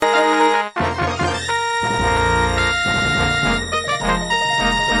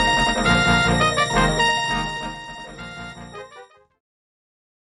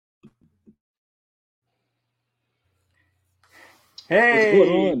What's going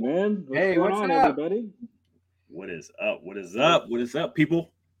Hey, on, man? What's hey, going what's on, up? everybody? What is up? What is Well, up? What is up,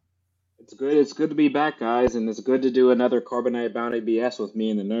 people? it's good. It's good to be back, guys, and it's good to do another Carbonite Bounty BS with me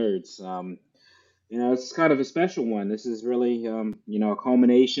and the nerds. It's kind of a special one. This is really, a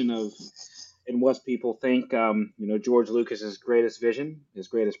culmination of in what people think, George Lucas's greatest vision, his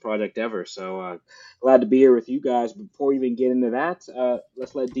greatest project ever. So glad to be here with you guys. Before we even get into that,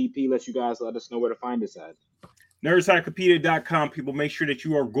 let's let DP let you guys let us know where to find us at. Nerdcyclopedia.com. People, make sure that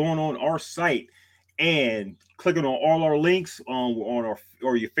you are going on our site and clicking on all our links on our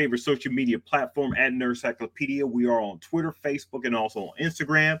or your favorite social media platform at Nerdcyclopedia. We are on Twitter, Facebook, and also on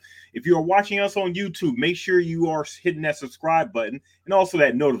Instagram. If you are watching us on YouTube, make sure you are hitting that subscribe button and also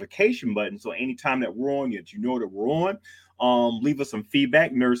that notification button. So anytime that we're on, you know that we're on. Leave us some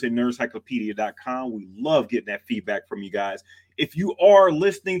feedback, nerds at nerdcyclopedia.com. We love getting that feedback from you guys. If you are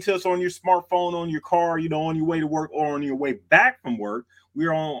listening to us on your smartphone, on your car, on your way to work or on your way back from work,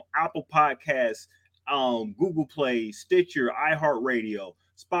 we're on Apple Podcasts, Google Play, Stitcher, iHeartRadio,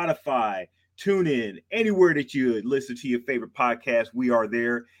 Spotify, TuneIn, anywhere that you listen to your favorite podcast, we are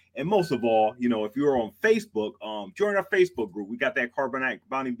there. And most of all, if you're on Facebook, join our Facebook group. We got that Carbonite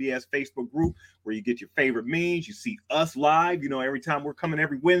Bounty BS Facebook group where you get your favorite memes. You see us live, every time we're coming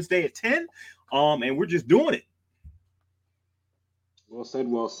every Wednesday at 10. And we're just doing it. Well said,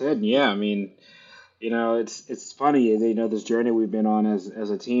 well said. Yeah, I mean, it's funny, this journey we've been on as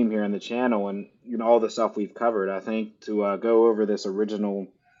a team here on the channel, and all the stuff we've covered. I think to go over this original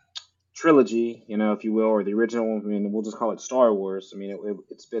trilogy, if you will, or the original. I mean, we'll just call it Star Wars. I mean,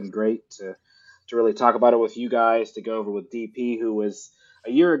 it's been great to really talk about it with you guys, to go over with DP, who was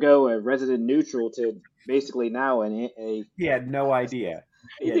a year ago a resident neutral to basically now He had no idea.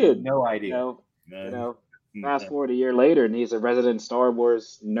 He he had did, no you idea. know, you know. Fast forward a year later, and he's a resident Star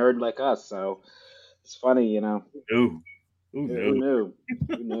Wars nerd like us. So it's funny, Who Who knew? knew?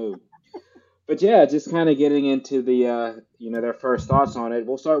 Who knew? But yeah, just kind of getting into the their first thoughts on it.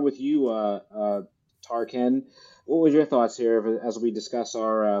 We'll start with you, Tarkin. What was your thoughts here as we discuss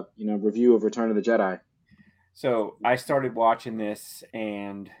our review of Return of the Jedi? So I started watching this,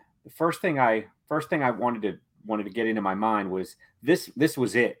 and the first thing I wanted to get into my mind was this. This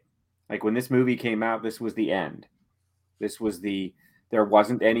was it. Like when this movie came out, this was the end. This was the there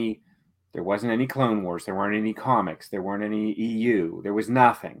wasn't any Clone Wars. There weren't any comics. There weren't any EU. There was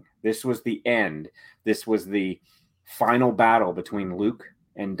nothing. This was the end. This was the final battle between Luke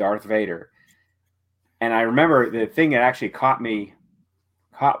and Darth Vader. And I remember the thing that actually caught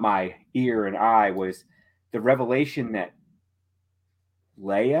my ear and eye was the revelation that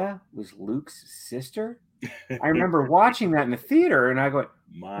Leia was Luke's sister. I remember watching that in the theater, and I go,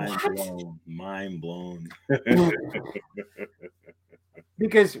 Mind blown.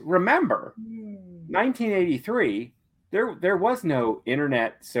 Because remember, 1983, there was no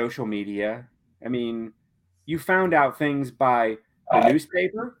internet, social media. I mean, you found out things by the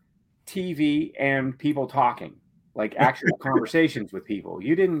newspaper, TV, and people talking, like actual conversations with people.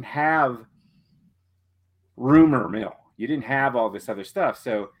 You didn't have rumor mill. You didn't have all this other stuff.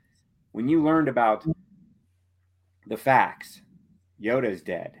 So when you learned about the facts, Yoda's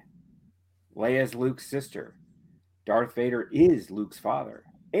dead, Leia's Luke's sister, Darth Vader is Luke's father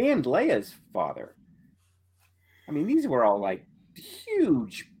and Leia's father. I mean, these were all like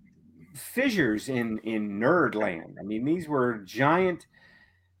huge fissures in nerd land. I mean, these were giant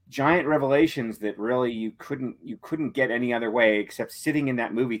revelations that really you couldn't get any other way except sitting in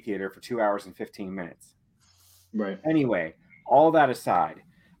that movie theater for 2 hours and 15 minutes. Right. Anyway, all that aside,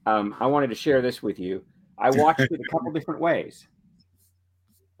 I wanted to share this with you. I watched it a couple different ways.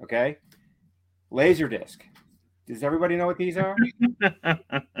 Okay, Laserdisc. Does everybody know what these are?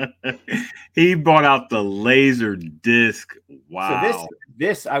 He brought out the laser disc. Wow. So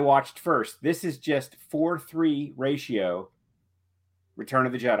this I watched first. This is just 4:3 ratio Return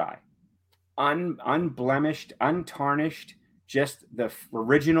of the Jedi. Unblemished, untarnished, just the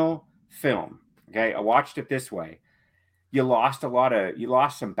original film. Okay, I watched it this way. You lost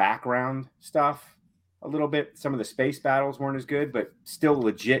some background stuff a little bit. Some of the space battles weren't as good, but still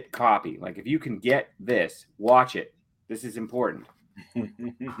legit copy. Like if you can get this, watch it. This is important.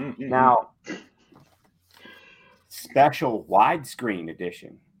 Now, special widescreen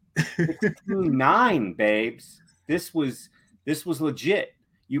edition. 16:9, babes. This was legit.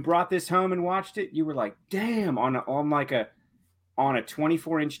 You brought this home and watched it. You were like, damn, on a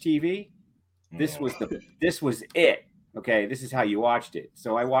 24-inch TV. This was it. Okay, this is how you watched it.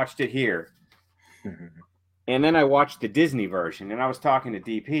 So I watched it here. And then I watched the Disney version, and I was talking to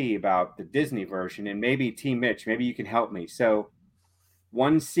DP about the Disney version, and maybe Team Mitch, maybe you can help me. So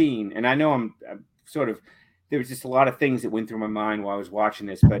one scene, and I know I'm sort of there was just a lot of things that went through my mind while I was watching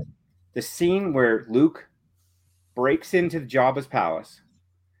this. But the scene where Luke breaks into Jabba's palace,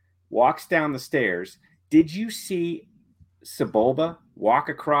 walks down the stairs. Did you see Sebulba walk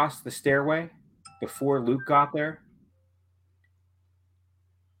across the stairway before Luke got there?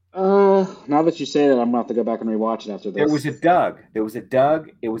 Now that you say that, I'm gonna have to go back and rewatch it after this. There was a Doug. There was a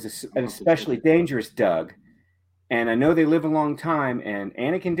Doug. It was an especially dangerous Doug. And I know they live a long time, and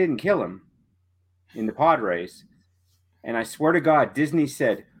Anakin didn't kill him in the pod race. And I swear to God, Disney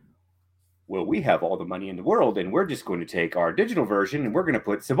said, well, we have all the money in the world, and we're just going to take our digital version, and we're going to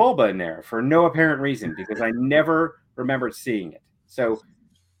put Sebulba in there for no apparent reason, because I never remembered seeing it. So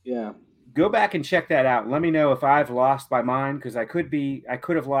yeah, go back and check that out. Let me know if I've lost my mind, because I could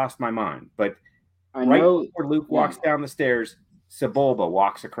have lost my mind. But I know, right before Luke walks down the stairs, Sebulba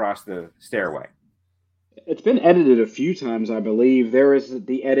walks across the stairway. It's been edited a few times, I believe. There is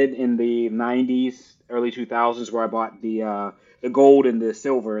the edit in the 90s, early 2000s, where I bought the gold and the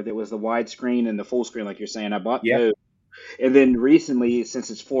silver. That was the widescreen and the full screen, like you're saying. I bought those. And then recently,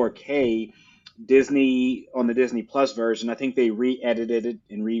 since it's 4K, Disney, on the Disney Plus version, I think they re-edited it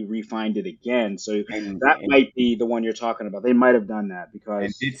and refined it again. So that might be the one you're talking about. They might have done that because...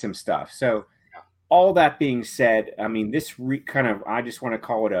 And did some stuff. So all that being said, I mean, this I just want to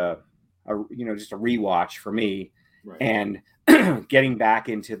call it just a rewatch for me, right. And getting back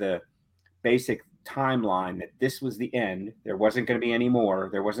into the basic timeline that this was the end. There wasn't going to be any more.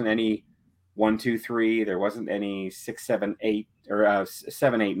 There wasn't any 1, 2, 3. There wasn't any 6, 7, 8 or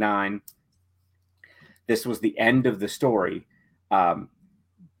 7, 8, 9. This was the end of the story.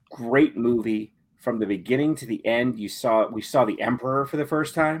 Great movie from the beginning to the end. We saw the Emperor for the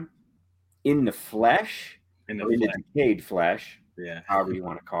first time in the flesh, in the decayed flesh, however you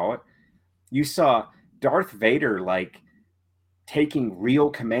want to call it. You saw Darth Vader like taking real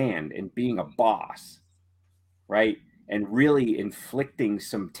command and being a boss, right? And really inflicting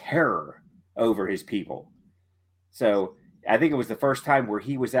some terror over his people. So I think it was the first time where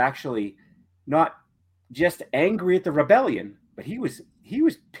he was actually not just angry at the rebellion, but he was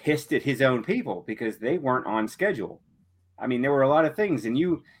pissed at his own people because they weren't on schedule. I mean, there were a lot of things, and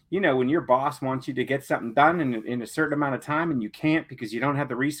you know, when your boss wants you to get something done in a certain amount of time and you can't because you don't have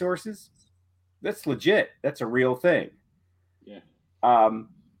the resources, that's legit. That's a real thing. Yeah.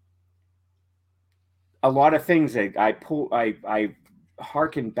 A lot of things that I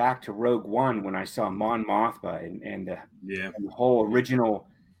harken back to Rogue One when I saw Mon Mothma and the whole original,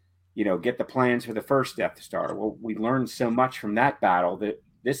 get the plans for the first Death Star. Well, we learned so much from that battle that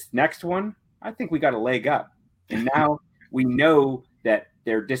this next one, I think we got a leg up. And now we know that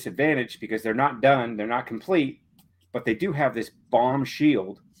they're disadvantaged because they're not done, they're not complete, but they do have this bomb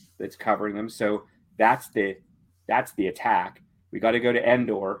shield that's covering them. So that's the attack. We got to go to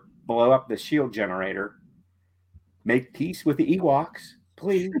Endor, blow up the shield generator, make peace with the Ewoks.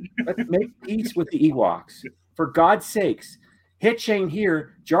 Please, let's make peace with the Ewoks. For God's sakes, Hitch ain't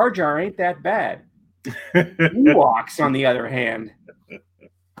here. Jar Jar ain't that bad. Ewoks, on the other hand,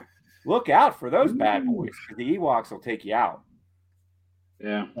 look out for those bad boys. The Ewoks will take you out.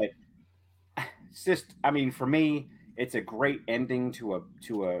 Yeah. But it's just, I mean, for me, it's a great ending to a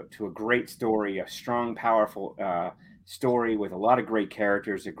great story, a strong, powerful story with a lot of great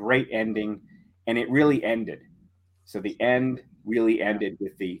characters, a great ending, and it really ended. So the end really ended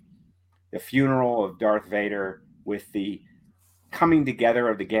with the funeral of Darth Vader, with the coming together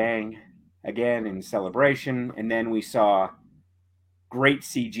of the gang again in celebration, and then we saw great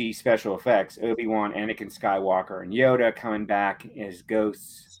CG special effects. Obi-Wan, Anakin Skywalker, and Yoda coming back as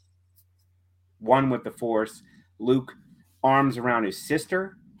ghosts, one with the Force. Luke, arms around his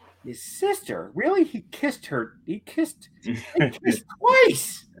sister. His sister? Really? He kissed her. He kissed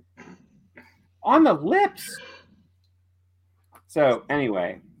twice on the lips. So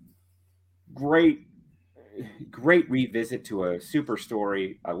anyway, great revisit to a super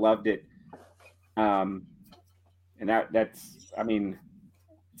story. I loved it. And that's, I mean,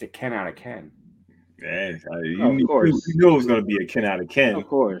 it's a 10 out of 10. Yeah, of course. You knew it was going to be a 10 out of 10. Of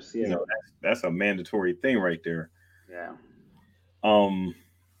course, yeah. That's a mandatory thing right there. Yeah.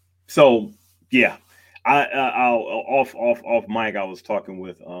 So yeah, I'll off mic. I was talking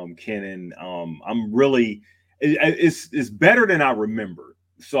with Ken, and I'm really, it's better than I remember.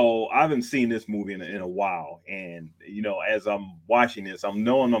 So I haven't seen this movie in a while, and as I'm watching this, I'm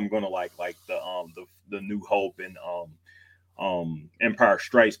knowing I'm gonna like the New Hope and Empire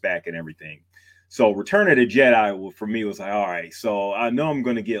Strikes Back and everything. So Return of the Jedi for me was like, all right, so I know I'm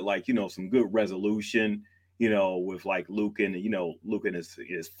gonna get some good resolution, with like Luke and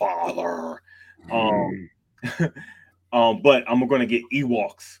his father, but I'm gonna get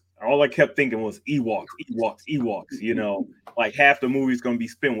Ewoks. all I kept thinking was Ewoks, Ewoks, Ewoks. You know, like half the movie's gonna be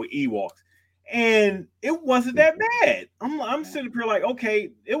spent with Ewoks, and it wasn't that bad. I'm sitting up here like,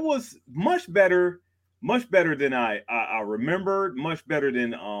 okay, it was much better than I remembered, much better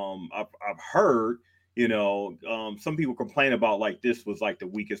than I've heard. You know, some people complain about like this was like the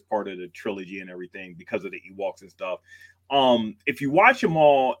weakest part of the trilogy and everything because of the Ewoks and stuff. If you watch them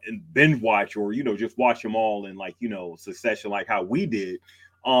all and binge watch, or you know, just watch them all in like, you know, succession, like how we did,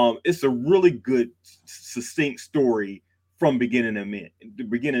 it's a really good, succinct story from beginning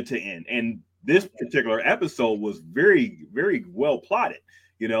to end. And this particular episode was very, very well plotted.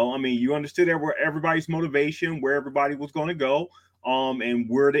 You know, I mean, you understood everybody's motivation, where everybody was going to go, and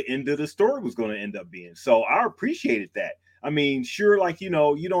where the end of the story was going to end up being. So I appreciated that. I mean, sure, like, you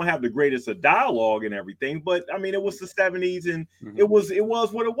know, you don't have the greatest of dialogue and everything, but I mean, it was the 70s, and it was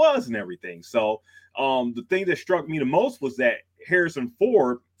what it was and everything. So the thing that struck me the most was that Harrison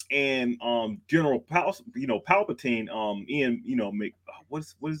Ford and General Palpatine, Ian, you know, what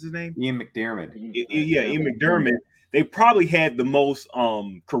is his name? Ian McDiarmid. Ian McDiarmid. They probably had the most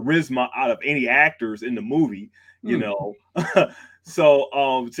charisma out of any actors in the movie, you know. So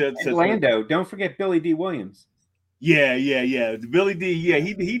Lando, don't forget Billy D. Williams. Yeah. Billy D. Yeah,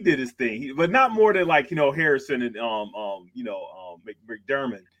 he did his thing, but not more than like, you know, Harrison and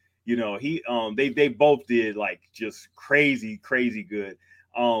McDermott. You know, they both did like just crazy good.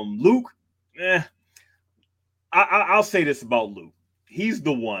 Luke, I'll say this about Luke. He's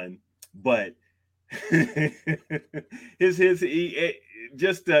the one, but just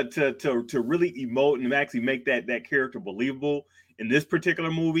to really emote and actually make that character believable in this particular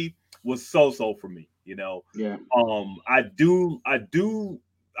movie was so for me, you know. Yeah.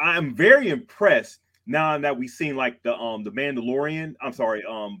 I'm very impressed now that we've seen like the Mandalorian. I'm sorry,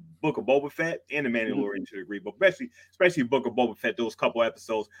 Book of Boba Fett and the Mandalorian to a degree, but especially Book of Boba Fett, those couple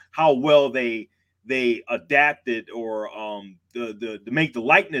episodes, how well they adapted or to make the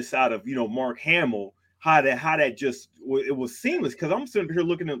likeness out of, you know, Mark Hamill, how that just, it was seamless. Because I'm sitting here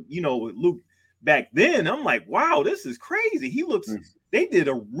looking at, you know, Luke back then, I'm like, wow, this is crazy. He looks, they did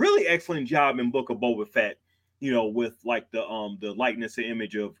a really excellent job in Book of Boba Fett, you know, with like the likeness and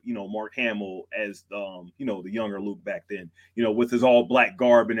image of, you know, Mark Hamill as you know, the younger Luke back then, you know, with his all black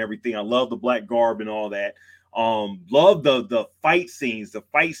garb and everything. I love the black garb and all that. Love the fight scenes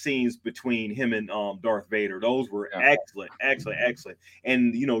between him and Darth Vader. Those were excellent.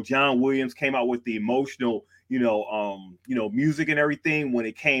 And you know, John Williams came out with the emotional, you know, music and everything when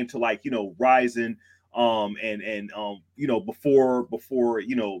it came to like, you know, Rising, and you know, before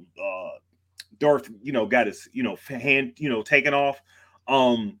you know, Darth, you know, got his, you know, hand, you know, taken off.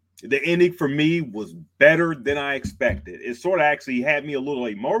 The ending for me was better than I expected. It sort of actually had me a little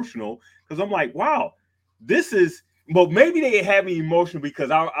emotional because I'm like, wow, this is, well, maybe they had me emotional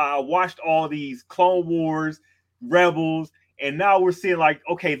because I watched all these Clone Wars, Rebels, and now we're seeing like,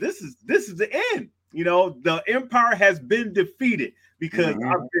 okay, this is the end. You know, the Empire has been defeated because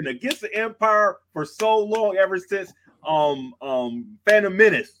I've been against the Empire for so long, ever since Phantom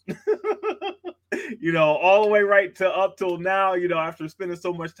Menace. You know, all the way right to up till now, you know, after spending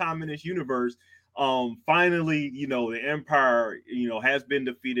so much time in this universe, finally, you know, the Empire, you know, has been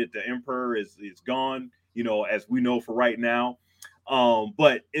defeated. The Emperor is gone, you know, as we know for right now.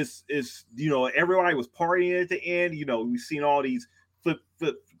 But it's you know, everybody was partying at the end. You know, we've seen all these flip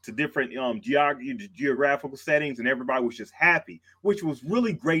to different geographical settings, and everybody was just happy, which was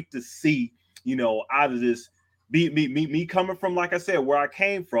really great to see, you know, out of this. Me coming from, like I said, where I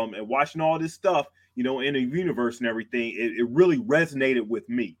came from and watching all this stuff, you know, in the universe and everything, it really resonated with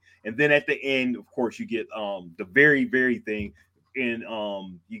me. And then at the end, of course, you get the very thing, and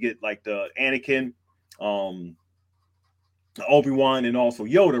you get like the Anakin, Obi-Wan, and also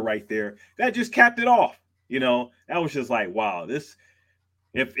Yoda right there. That just capped it off. You know, that was just like, wow, this,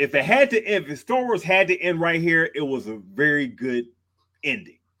 if Star Wars had to end right here, it was a very good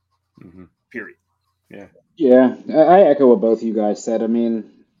ending. Period. Yeah, I echo what both of you guys said. I mean,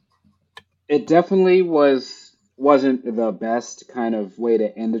 it definitely wasn't the best kind of way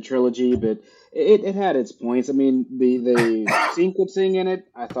to end a trilogy, but it had its points. I mean, the sequencing in it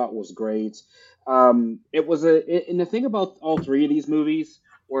I thought was great. It was and the thing about all three of these movies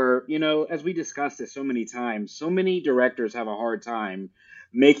were, you know, as we discussed this so many times, so many directors have a hard time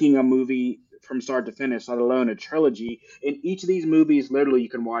making a movie from start to finish, let alone a trilogy. In each of these movies, literally, you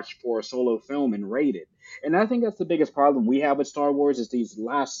can watch for a solo film and rate it. And I think that's the biggest problem we have with Star Wars is these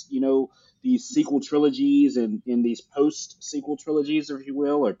last, you know, these sequel trilogies and in these post-sequel trilogies, if you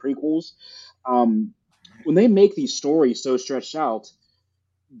will, or prequels. When they make these stories so stretched out,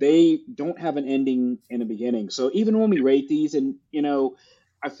 they don't have an ending and a beginning. So even when we rate these, and you know,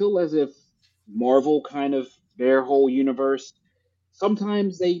 I feel as if Marvel kind of their whole universe.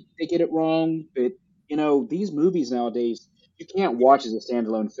 Sometimes they get it wrong, but these movies nowadays you can't watch as a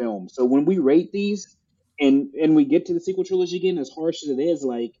standalone film. So when we rate these and we get to the sequel trilogy again, as harsh as it is,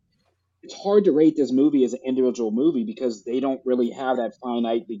 like it's hard to rate this movie as an individual movie because they don't really have that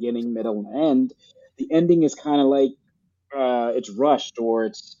finite beginning, middle, and end. The ending is kind of like it's rushed or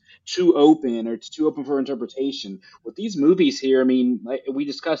it's too open or it's too open for interpretation. With these movies here, I mean, like, we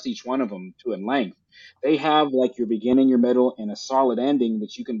discussed each one of them to in length. They have like your beginning, your middle, and a solid ending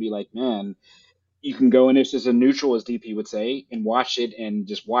that you can be like, man, you can go in this as a neutral, as DP would say, and watch it and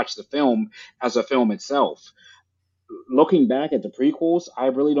just watch the film as a film itself. Looking back at the prequels, I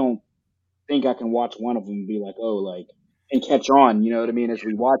really don't think I can watch one of them and be like, oh, like, and catch on, you know what I mean, as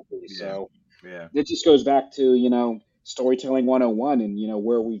we watch these. Yeah. So Yeah. it just goes back to, storytelling 101 and,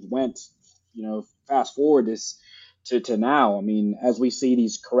 where we've went, fast forward this to now. I mean, as we see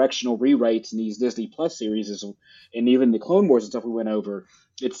these correctional rewrites in these Disney Plus series and even the Clone Wars and stuff we went over,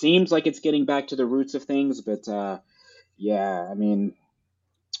 it seems like it's getting back to the roots of things. But yeah, I mean,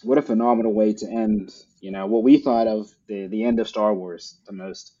 what a phenomenal way to end, what we thought of the end of Star Wars the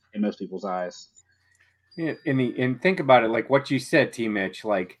most in most people's eyes. Yeah, and think about it, like what you said, T. Mitch,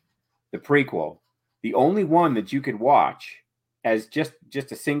 like the prequel. The only one that you could watch as just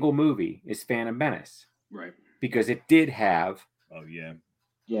a single movie is Phantom Menace, Right. because it did have Oh yeah.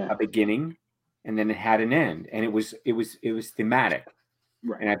 Yeah. a beginning and then it had an end, and it was thematic.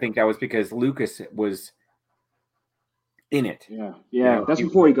 Right. And I think that was because Lucas was in it. Yeah. You Yeah. know, That's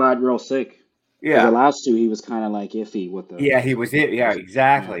before he got real sick. Yeah. The last two, he was kind of like iffy with the. Yeah, he was it. Yeah,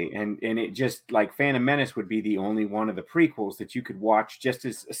 exactly. Yeah. And it just like Phantom Menace would be the only one of the prequels that you could watch just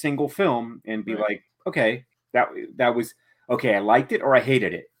as a single film and be like, okay, that was okay. I liked it or I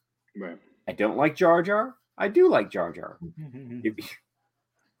hated it. Right. I don't like Jar Jar. I do like Jar Jar.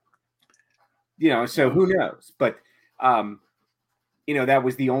 So who knows? But that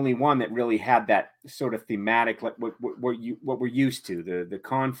was the only one that really had that sort of thematic, like what we're used to, the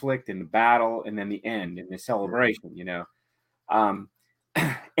conflict and the battle, and then the end and the celebration.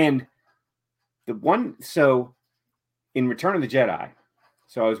 And the one, so in Return of the Jedi,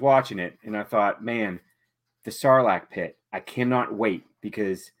 so I was watching it and I thought, man, the Sarlacc pit, I cannot wait,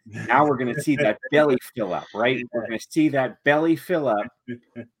 because now we're going to see that belly fill up, right? We're going to see that belly fill up.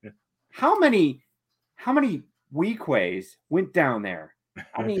 How many Weequays went down there?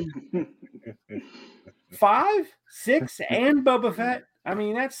 I mean, 5, 6, and Boba Fett. I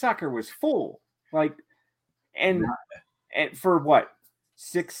mean, that sucker was full. Like, and for what,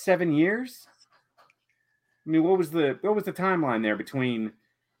 6, 7 years? I mean, what was the timeline there between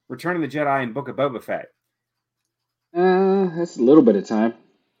Return of the Jedi and Book of Boba Fett? That's a little bit of time.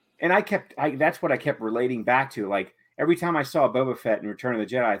 And that's what I kept relating back to. Like, every time I saw Boba Fett in Return of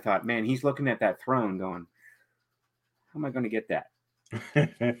the Jedi, I thought, man, he's looking at that throne going, how am I going to get that?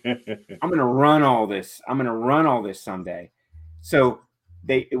 I'm going to run all this. I'm going to run all this someday. So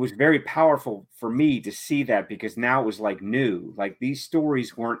it was very powerful for me to see that, because now it was like new. Like, these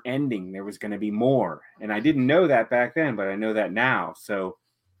stories weren't ending. There was going to be more. And I didn't know that back then, but I know that now. So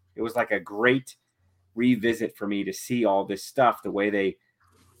it was like a great revisit for me to see all this stuff, the way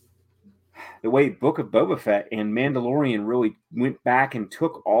Book of Boba Fett and Mandalorian really went back and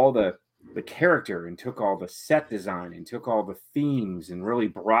took all the character and took all the set design and took all the themes and really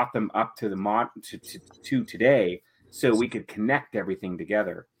brought them up to to today, so we could connect everything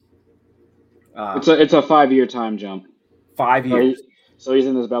together. It's a 5-year time jump. 5 years. So he's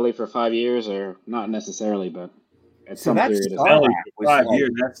in this belly for 5 years, or not necessarily, but at some period. Belly for 5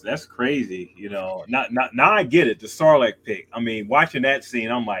 years. That's crazy. Now I get it. The Sarlacc pit. I mean, watching that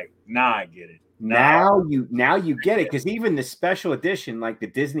scene, I'm like, now I get it. Now you get it, because even the special edition, like the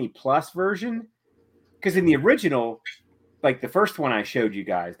Disney Plus version, because in the original, like the first one I showed you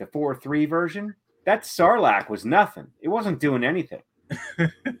guys, the 4.3 version, that Sarlacc was nothing. It wasn't doing anything.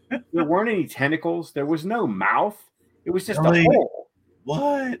 There weren't any tentacles. There was no mouth. It was just a hole.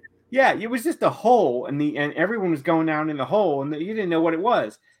 What? Yeah, it was just a hole, and everyone was going down in the hole, and you didn't know what it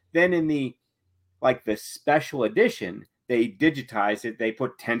was. Then in the special edition, they digitized it. They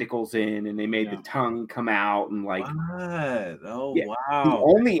put tentacles in, and they made the tongue come out, and like, what? Oh, yeah. wow. The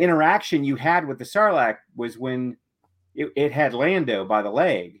only interaction you had with the Sarlacc was when it had Lando by the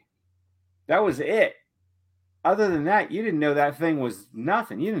leg. That was it. Other than that, you didn't know that thing was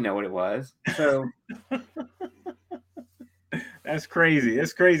nothing. You didn't know what it was. So that's crazy.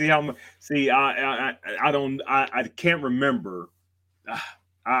 That's crazy. How see? I can't remember.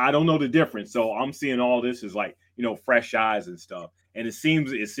 I don't know the difference. So I'm seeing all this as like, fresh eyes and stuff. And it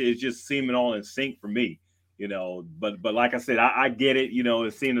seems it's just seeming all in sync for me. you know. But like I said, I get it, you know,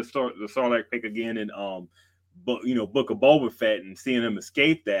 and seeing the Sarlacc pit again and but you know, Book of Boba Fett and seeing him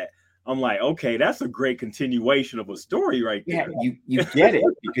escape that, I'm like, okay, that's a great continuation of a story right Yeah, there. you get it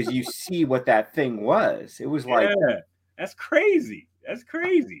because you see what that thing was. It was like, Yeah, that's crazy. That's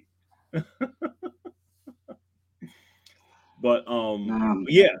crazy. But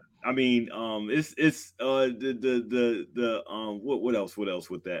yeah, I mean, it's what else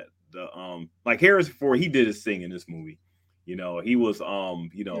with that, the like Harrison Ford, he did his thing in this movie. You know, he was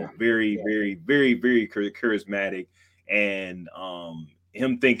you know, Yeah. very charismatic, and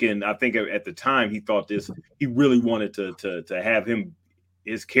him thinking, I think at the time he thought this, he really wanted to have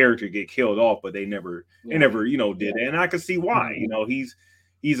his character get killed off, but they never you know did, and I could see why. You know, he's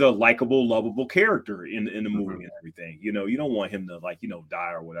a likable, lovable character in the movie and everything. You know, you don't want him to, like, you know,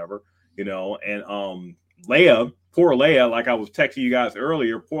 die or whatever, you know. And Leia, poor Leia, like I was texting you guys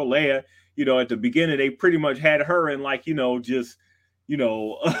earlier, poor Leia, you know, at the beginning they pretty much had her in, like, you know, just, you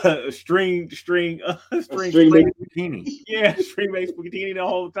know, string bikini. yeah, string based bikini the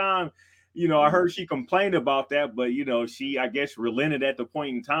whole time. You know, I heard she complained about that, but you know, she, I guess, relented at the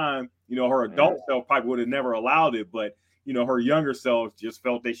point in time. You know, her adult self probably would have never allowed it, but you know, her younger self just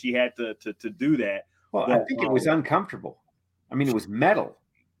felt that she had to do that. Well, But I think it was uncomfortable. I mean, it was metal.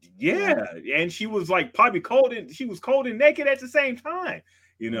 yeah, and she was like probably cold and she was cold and naked at the same time,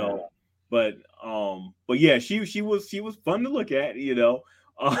 you know. But yeah, she was fun to look at, you know.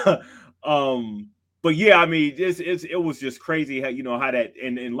 Uh, um, but yeah, I mean, it was just crazy how, you know, how that,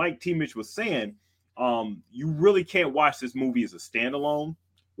 and like T Mitch was saying, you really can't watch this movie as a standalone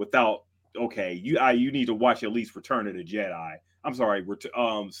without, okay, you need to watch at least Return of the Jedi. I'm sorry,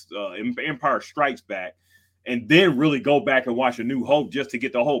 Empire Strikes Back, and then really go back and watch A New Hope just to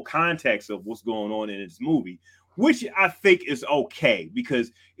get the whole context of what's going on in this movie, which I think is okay,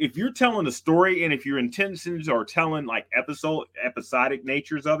 because if you're telling a story and if your intentions are telling like episodic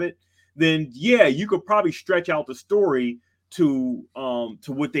natures of it, then yeah, you could probably stretch out the story to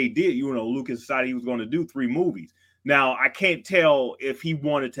what they did. You know, Lucas decided he was going to do 3 movies. Now, I can't tell if he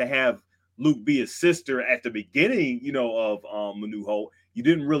wanted to have Luke be his sister at the beginning, you know, of A New Hope. You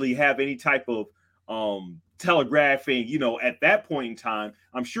didn't really have any type of telegraphing, you know, at that point in time.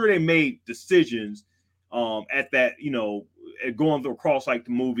 I'm sure they made decisions at that, you know, going across like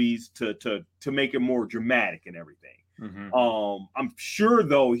the movies to make it more dramatic and everything. I'm sure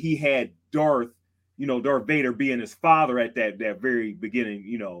though he had Darth Vader being his father at that very beginning,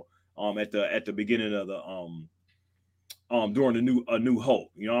 you know, at the beginning of the during A New Hope.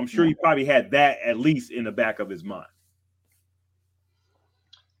 You know, I'm sure he probably had that at least in the back of his mind.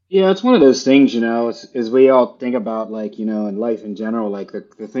 Yeah, it's one of those things, you know, as we all think about, like, you know, in life in general, like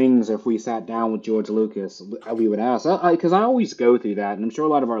the things, if we sat down with George Lucas, we would ask, because I always go through that, and I'm sure a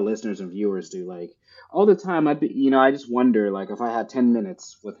lot of our listeners and viewers do, like, all the time, I'd be, you know, I just wonder, like, if I had 10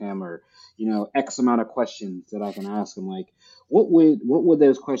 minutes with him or, you know, X amount of questions that I can ask him, like, what would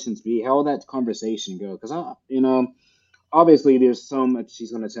those questions be? How would that conversation go? Because you know, obviously there's so much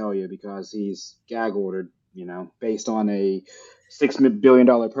he's going to tell you because he's gag ordered, you know, based on a $6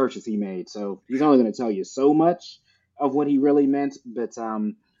 billion purchase he made. So he's only going to tell you so much of what he really meant. But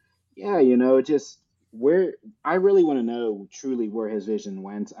yeah, you know, just where I really want to know truly where his vision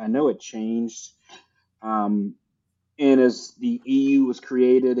went. I know it changed. Um, and as the EU was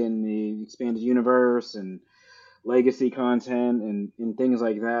created in the expanded universe and legacy content and things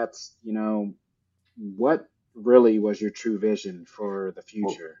like that, you know, what really was your true vision for the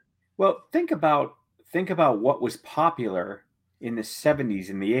future? Well, think about what was popular in the 70s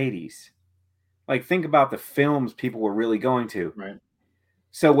and the 80s. Like, think about the films people were really going to. Right.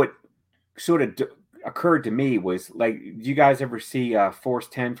 So what sort of occurred to me was, like, do you guys ever see Force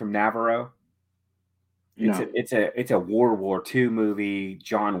 10 from Navarro? No. It's a World War II movie.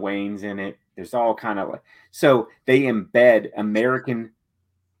 John Wayne's in it. There's all kind of like, so they embed American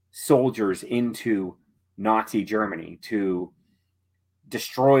soldiers into Nazi Germany to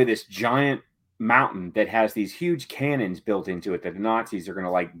destroy this giant mountain that has these huge cannons built into it that the Nazis are going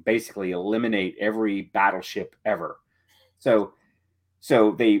to, like, basically eliminate every battleship ever. So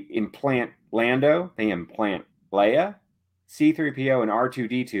they implant Lando, they implant Leia, C-3PO, and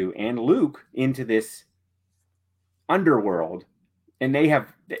R2-D2 and Luke into this underworld, and they have,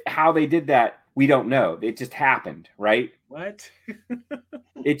 how they did that, we don't know. It just happened, right? What?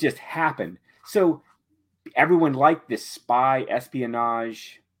 It just happened. So everyone liked this spy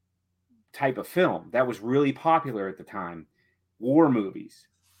espionage type of film that was really popular at the time, war movies.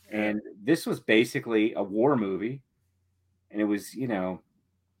 And this was basically a war movie, and it was, you know,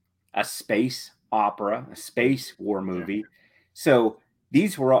 a space opera, a space war movie. So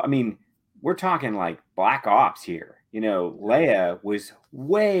these were all, I mean, we're talking like Black Ops here. Leia was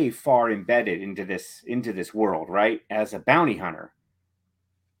way far embedded into this world, right? As a bounty hunter.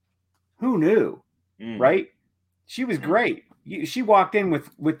 Who knew, right? She was great. She walked in with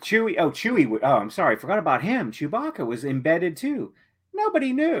Chewie. Oh, Chewie. Oh, I'm sorry, I forgot about him. Chewbacca was embedded too.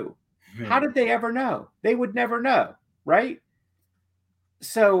 Nobody knew. How did they ever know? They would never know, right?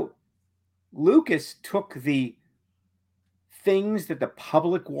 So Lucas took the things that the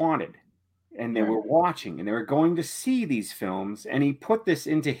public wanted, and they were watching, and they were going to see these films, and he put this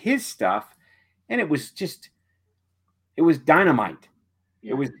into his stuff, and it was dynamite.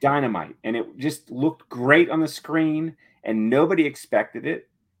 It was dynamite, and it just looked great on the screen, and nobody expected it.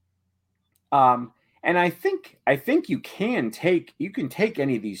 And I think you can take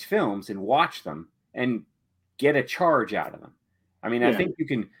any of these films and watch them and get a charge out of them. I mean, I think you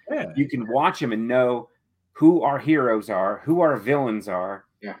can watch them and know who our heroes are, who our villains are,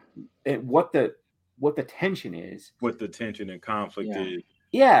 and what the tension is, what the tension and conflict is.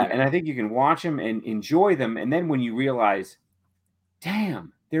 Yeah, and I think you can watch them and enjoy them, and then when you realize,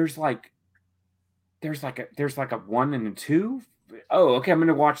 damn, there's like a 1 and a 2. Oh, okay, I'm going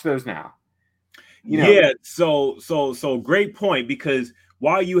to watch those now. Yeah, so great point, because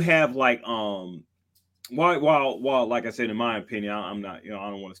while you have like while like I said, in my opinion, I'm not, I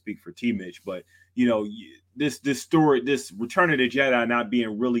don't want to speak for T Mitch, but this story, this Return of the Jedi not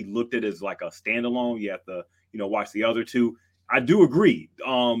being really looked at as like a standalone, you have to watch the other two. I do agree.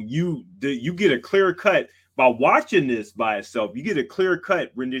 You get a clear cut by watching this by itself. You get a clear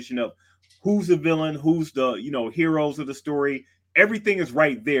cut rendition of who's the villain, who's the heroes of the story. Everything is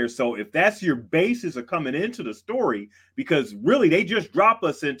right there. So if that's your basis of coming into the story, because really they just drop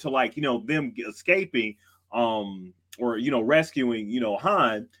us into like them escaping or rescuing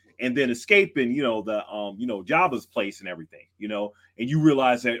Han, and then escaping the Jabba's place and everything, and you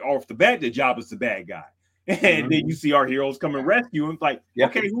realize that off the bat that Jabba's the bad guy. And then you see our heroes come and rescue him. Like,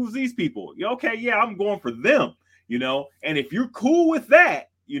 okay, who's these people? Okay, yeah, I'm going for them, And if you're cool with that,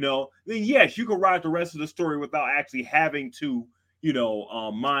 then yes, you can ride the rest of the story without actually having to,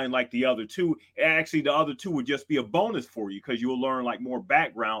 mind like the other two. Actually, the other two would just be a bonus for you, because you'll learn like more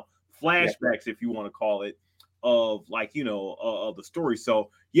background flashbacks, if you want to call it, of like of the story.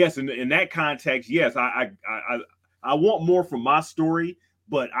 So yes, in that context, yes, I want more from my story.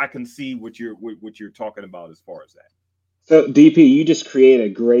 But I can see what you're talking about as far as that. So DP, you just create a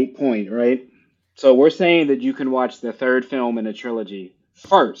great point, right? So we're saying that you can watch the third film in a trilogy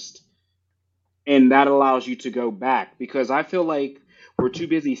first, and that allows you to go back, because I feel like we're too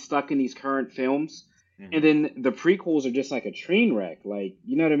busy stuck in these current films, and then the prequels are just like a train wreck. Like,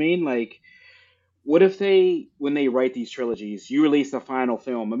 you know what I mean? Like, what if when they write these trilogies, you release the final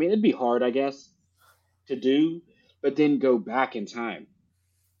film? I mean, it'd be hard, I guess, to do, but then go back in time.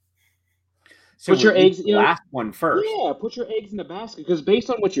 So put your eggs in the last one first. Yeah, put your eggs in the basket, because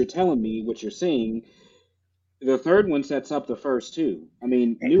based on what you're telling me, what you're saying, the third one sets up the first two. I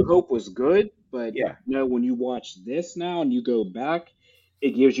mean, New Hope was good, but when you watch this now and you go back,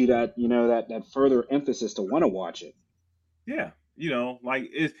 it gives you that that further emphasis to want to watch it. Yeah, like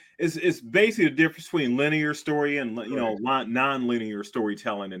it's basically the difference between linear story and non-linear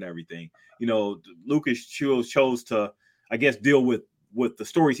storytelling and everything. Lucas chose to, I guess, deal with the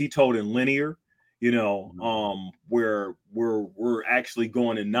stories he told in linear. Where we're actually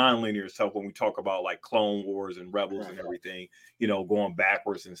going in non-linear stuff when we talk about like Clone Wars and Rebels and everything, going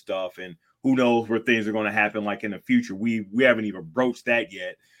backwards and stuff, and who knows where things are going to happen like in the future. We haven't even broached that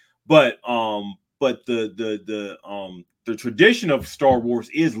yet, but the tradition of Star Wars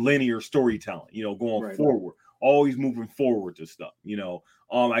is linear storytelling, going forward, always moving forward to stuff,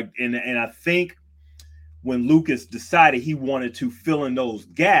 I think when Lucas decided he wanted to fill in those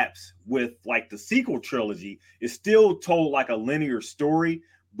gaps with like the sequel trilogy, it still told like a linear story,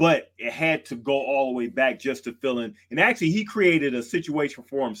 but it had to go all the way back just to fill in. And actually, he created a situation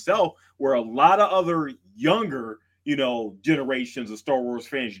for himself where a lot of other younger, generations of Star Wars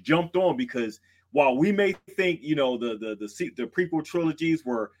fans jumped on, because while we may think, the prequel trilogies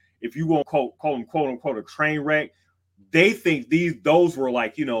were, if you want to call them quote unquote a train wreck, they think those were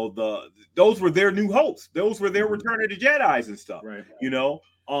like, those were their new hopes. Those were their Return of the Jedis and stuff. Right.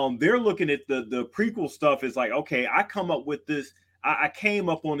 They're looking at the prequel stuff as like, okay, I come up with this. I came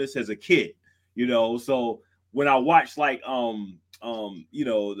up on this as a kid, So when I watch like A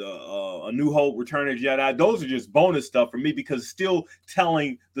New Hope, Return of the Jedi, those are just bonus stuff for me, because still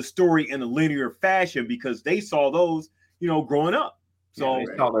telling the story in a linear fashion, because they saw those, growing up. So they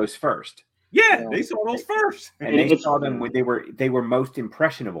saw those first. Yeah, they saw those first, and they saw them when they were most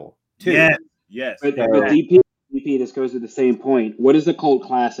impressionable too. Yes. But DP, BP, this goes to the same point. What is the cult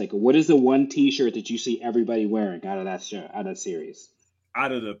classic? What is the one T-shirt that you see everybody wearing out of that show, out of that series?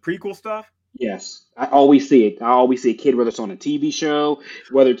 Out of the prequel stuff? Yes, I always see it. I always see a kid, whether it's on a TV show,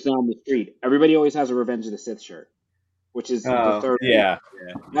 whether it's down the street. Everybody always has a Revenge of the Sith shirt, which is the Oh, third. yeah.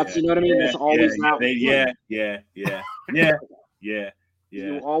 That's, you know what I mean. It's always that one. Yeah.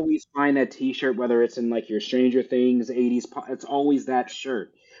 You always find that T-shirt, whether it's in like your Stranger Things '80s. It's always that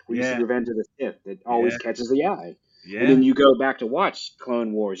shirt where you see Revenge of the Sith. That always catches the eye. Yeah. And then you go back to watch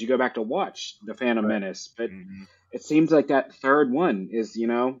Clone Wars. You go back to watch The Phantom Menace. But it seems like that third one is,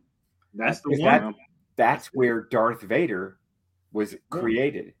 that's the one. That's where Darth Vader was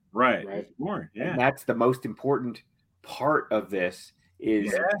created. Right. Yeah. And that's the most important part of this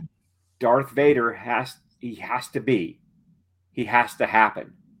is Darth Vader has to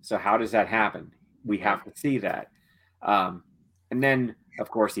happen. So how does that happen? We have to see that. And then of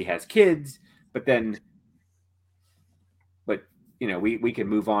course he has kids, but we can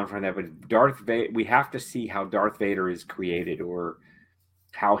move on from that. But Darth Vader, we have to see how Darth Vader is created or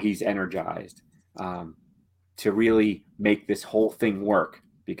how he's energized to really make this whole thing work,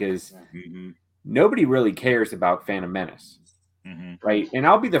 because nobody really cares about Phantom Menace, right? And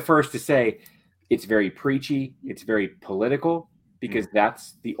I'll be the first to say it's very preachy, it's very political, because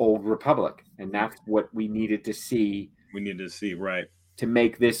that's the old Republic, and that's what we needed to see. Right, to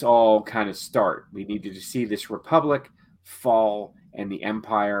make this all kind of start. We needed to see this Republic fall and the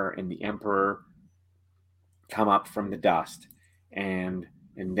Empire and the Emperor come up from the dust, and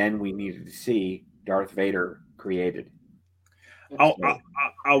then we needed to see Darth Vader created.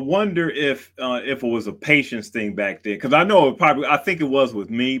 I wonder if it was a patience thing back then, because I think it was with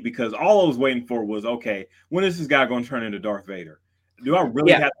me, because all I was waiting for was, okay, when is this guy going to turn into Darth Vader? Do I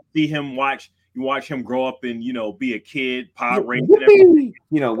really have to see him watch him grow up and be a kid, pod racing,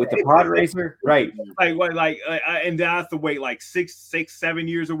 with the pod racer, right? And then I have to wait like 6-7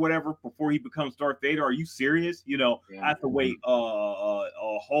 years or whatever before he becomes Darth Vader. Are you serious? I have to wait a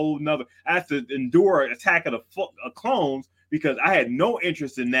whole nother. I have to endure Attack of the Clones, because I had no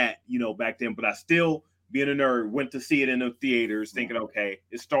interest in that, back then. But I still, being a nerd, went to see it in the theaters, thinking, okay,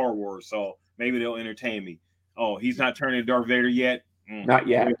 it's Star Wars, so maybe they'll entertain me. Oh, he's not turning into Darth Vader yet. Not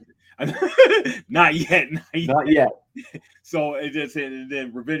yet. Not yet. So and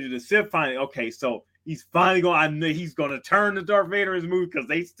then Revenge of the Sith finally. Okay, so he's finally going. I know he's going to turn to Darth Vader in his movie, because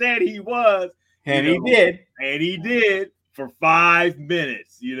they said he was, and he did, for 5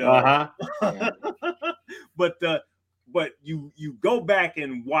 minutes. But you go back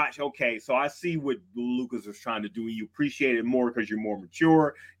and watch. Okay, so I see what Lucas was trying to do. You appreciate it more because you're more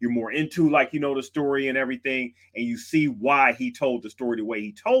mature. You're more into the story and everything, and you see why he told the story the way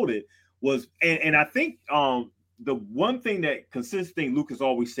he told it was. And I think the one thing that consistent thing Lucas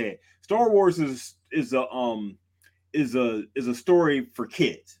always said: Star Wars is a story for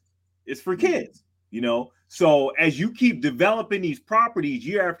kids. It's for kids, So as you keep developing these properties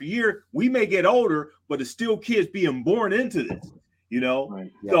year after year, we may get older, but it's still kids being born into this,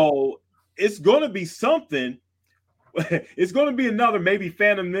 Right. Yeah. So it's going to be something. It's going to be another maybe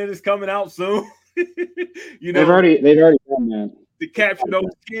Phantom Menace coming out soon. They've already done that to capture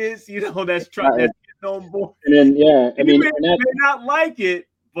those kids. That's getting on board. And then you may not like it,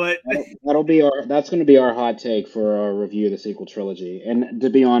 but that's going to be our hot take for our review of the sequel trilogy. And to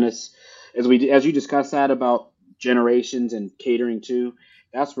be honest, as you discussed that about generations and catering to,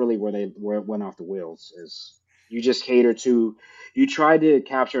 that's really where it went off the wheels. Is you just you tried to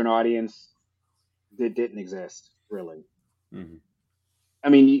capture an audience that didn't exist, really. Mm-hmm. I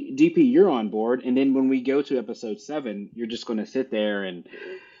mean, DP, you're on board, and then when we go to episode 7, you're just going to sit there, and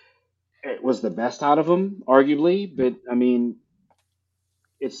it was the best out of them, arguably. But I mean,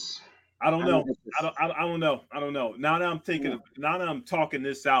 I don't know. Now that I'm talking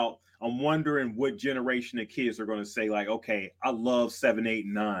this out, I'm wondering what generation of kids are going to say, like, okay, I love 7, 8,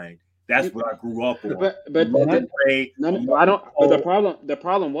 and 9. That's what I grew up on. But the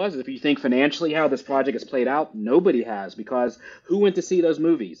problem was, if you think financially how this project is played out, nobody has, because who went to see those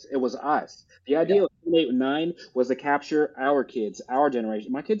movies? It was us. The idea of 7, 8, and 9 was to capture our kids, our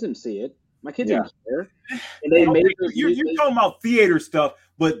generation. My kids didn't see it. My kids didn't care. And they you're talking about theater stuff,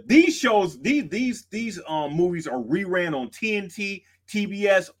 but these shows, these movies are reran on TNT,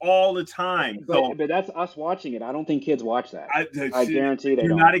 TBS all the time. But that's us watching it. I don't think kids watch that. I guarantee they don't.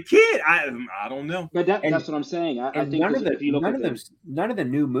 You're not a kid. I don't know. But that's what I'm saying. I think none of the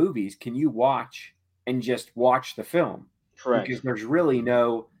new movies can you watch and just watch the film. Correct. Because there's really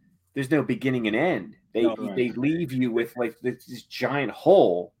no beginning and end. They leave you with like this giant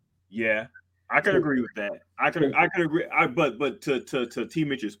hole. Yeah, I could agree with that. I could agree. But to T.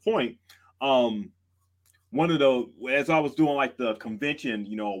 Mitch's point, one of the as I was doing like the convention,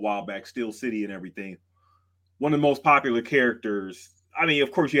 a while back, Steel City and everything. One of the most popular characters. I mean,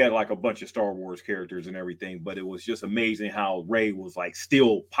 of course, you had like a bunch of Star Wars characters and everything, but it was just amazing how Rey was like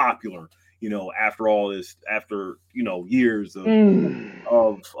still popular. After all this, after years of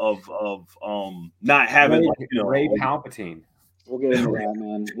not having Ray Palpatine. We'll get into that,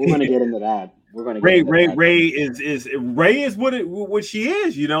 man. We're going to get into that. We're going to get Ray into Ray that. Ray is what she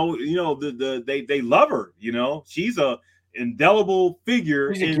is. They love her. She's a indelible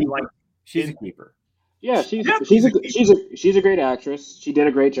figure She's a keeper. Yeah, she's a great actress. She did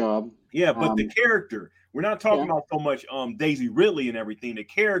a great job. Yeah, but the character, we're not talking about so much Daisy Ridley and everything. The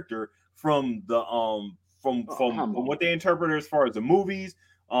character from the from what they interpret as far as the movies,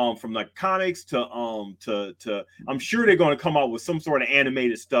 from the comics to I'm sure they're going to come out with some sort of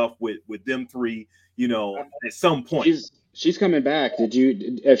animated stuff with them three, at some point. She's coming back.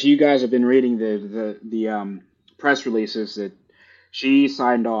 If you guys have been reading the press releases that she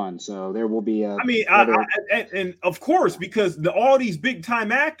signed on, so there will be a. I mean, and of course, because all these big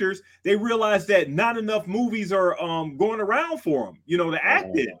time actors, they realize that not enough movies are going around for them, to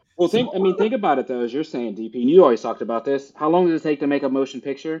act in. Well, think about it though. As you're saying, DP, and you always talked about this. How long does it take to make a motion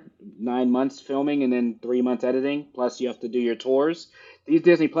picture? 9 months filming and then 3 months editing. Plus, you have to do your tours. These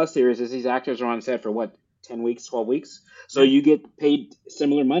Disney Plus series, these actors are on set for what, 10 weeks, 12 weeks. So you get paid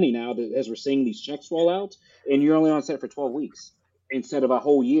similar money now as we're seeing these checks roll out, and you're only on set for 12 weeks. Instead of a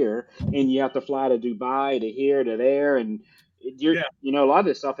whole year, and you have to fly to Dubai, to here, to there, and a lot of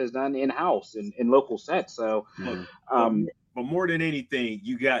this stuff is done in house in local sets. So, but more than anything,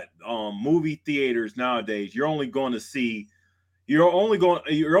 you got movie theaters nowadays. You're only going to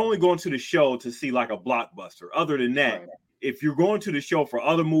the show to see like a blockbuster. Other than that, if you're going to the show for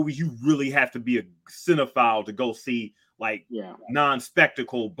other movies, you really have to be a cinephile to go see like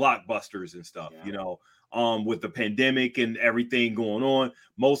non-spectacle blockbusters and stuff. With the pandemic and everything going on,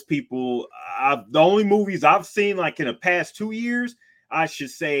 most people, the only movies I've seen like in the past 2 years, I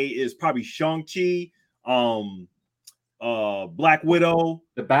should say, is probably Shang-Chi, Black Widow,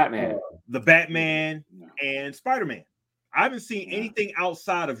 the Batman, and Spider-Man. I haven't seen anything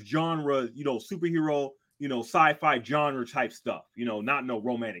outside of genre, superhero, sci-fi genre type stuff. Not no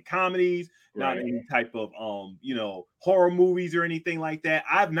romantic comedies, not any type of horror movies or anything like that.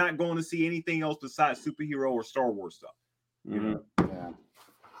 I'm not going to see anything else besides superhero or Star Wars stuff. Yeah.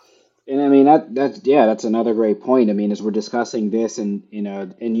 And I mean that's another great point. I mean, as we're discussing this, and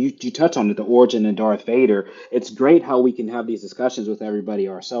and you touch on it, the origin of Darth Vader. It's great how we can have these discussions with everybody,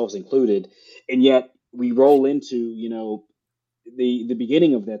 ourselves included, and yet we roll into the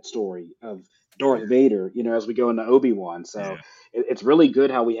beginning of that story of Darth Vader, as we go into Obi-Wan. So it's really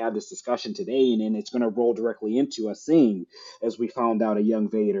good how we have this discussion today, and then it's going to roll directly into us seeing, as we found out, a young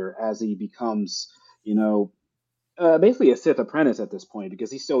Vader as he becomes, basically a Sith apprentice at this point,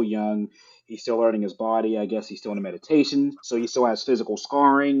 because he's still young. He's still learning his body. I guess he's still in a meditation, so he still has physical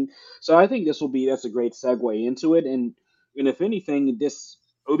scarring. So I think that's a great segue into it. And if anything, this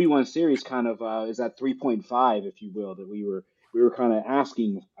Obi-Wan series kind of is at 3.5, if you will, that we were kind of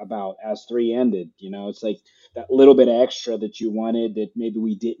asking about as 3 ended. It's like that little bit extra that you wanted that maybe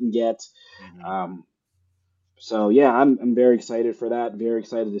we didn't get. So yeah, I'm very excited for that. Very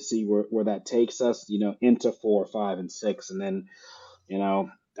excited to see where that takes us. Into 4, 5, and 6, and then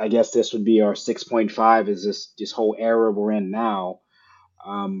I guess this would be our 6.5. Is this whole era we're in now?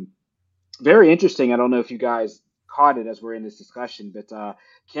 Very interesting. I don't know if you guys caught it as we're in this discussion, but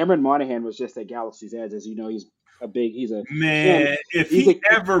Cameron Monaghan was just at Galaxy's Edge. As you know, he's a man. If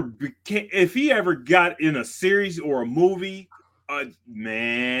he ever got in a series or a movie,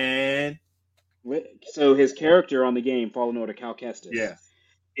 man. So his character on the game, Fallen Order Cal Kestis,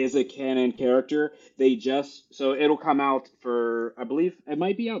 is a canon character. So it'll come out for, I believe it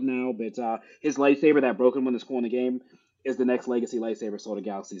might be out now, but his lightsaber, that broken one that's cool in the game, is the next legacy lightsaber sold at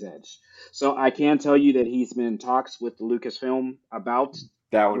Galaxy's Edge. So I can tell you that he's been in talks with the Lucasfilm about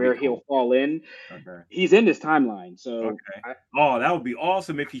where he'll fall in. Okay. He's in this timeline, so that would be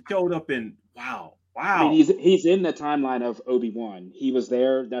awesome if he showed up in. Wow. I mean, he's in the timeline of Obi-Wan. He was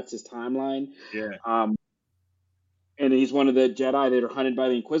there. That's his timeline. Yeah. And he's one of the Jedi that are hunted by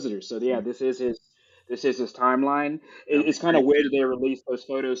the Inquisitors. So yeah, this is his timeline. It's kind of weird that they released those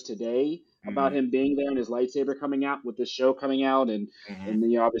photos today about him being there and his lightsaber coming out with this show coming out, and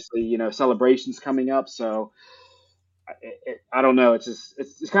then obviously celebrations coming up. So I don't know.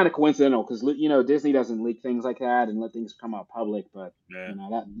 It's kind of coincidental because Disney doesn't leak things like that and let things come out public. But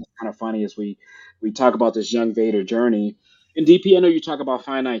that's kind of funny as we talk about this young Vader journey. And DP, I know you talk about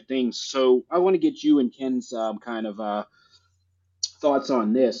finite things, so I want to get you and Ken's kind of thoughts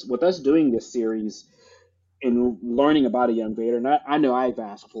on this. With us doing this series, in learning about a young Vader, and I know I've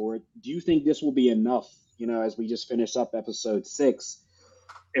asked for it. Do you think this will be enough? As we just finish up episode 6,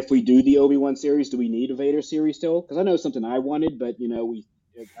 if we do the Obi-Wan series, do we need a Vader series still? Because I know it's something I wanted, but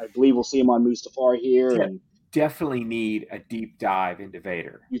I believe we'll see him on Mustafar here, Yeah, and definitely need a deep dive into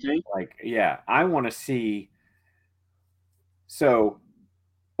Vader. you think? Like, yeah, I want to see. So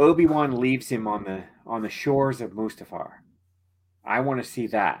Obi-Wan leaves him on the shores of Mustafar. I want to see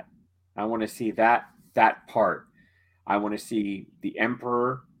that. I want to see that part. I want to see the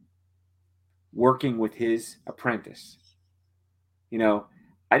Emperor working with his apprentice.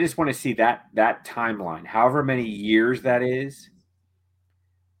 I just want to see that timeline, however many years that is,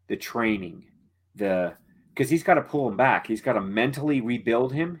 the training, because he's got to pull him back. He's got to mentally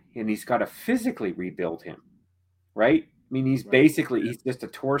rebuild him, and he's got to physically rebuild him, right? I mean, he's just a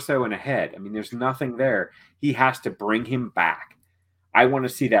torso and a head. I mean, there's nothing there. He has to bring him back. I want to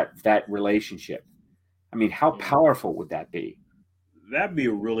see that relationship. I mean, how powerful would that be? That'd be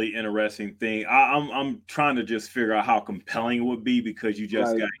a really interesting thing. I'm trying to just figure out how compelling it would be, because you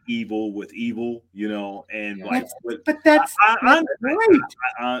just got evil with evil, and that's great. I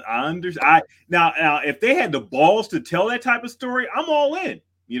understand. Now, if they had the balls to tell that type of story, I'm all in.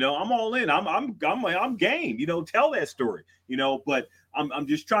 I'm all in. I'm game. Tell that story. But I'm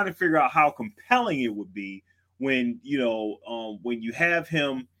just trying to figure out how compelling it would be when when you have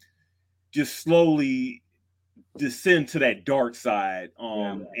him just slowly descend to that dark side,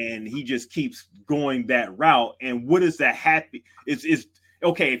 and he just keeps going that route. And what is that happy? It's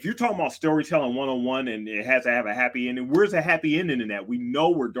okay if you're talking about storytelling 101 and it has to have a happy ending. Where's the happy ending in that? We know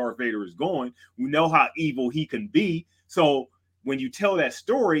where Darth Vader is going. We know how evil he can be. So when you tell that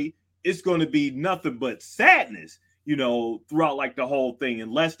story, it's going to be nothing but sadness, throughout like the whole thing,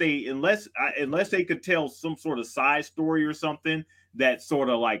 unless they could tell some sort of side story or something that sort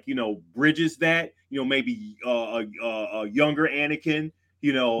of like bridges that, maybe a younger Anakin,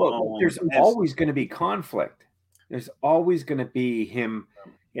 there's always going to be conflict. There's always going to be him,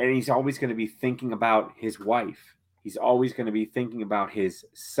 and he's always going to be thinking about his wife. He's always going to be thinking about his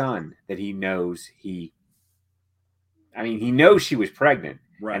son that he knows he knows she was pregnant,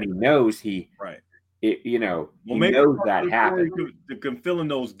 and he knows he knows that happened. To fill in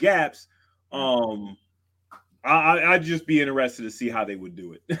those gaps, I'd just be interested to see how they would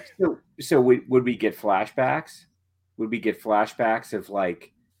do it. So would we get flashbacks? Would we get flashbacks of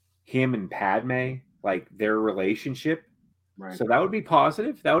like him and Padme, like their relationship? Right. So that would be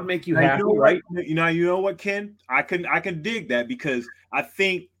positive. That would make you happy, right? You know what, Ken? I can dig that, because I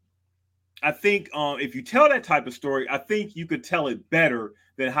think if you tell that type of story, I think you could tell it better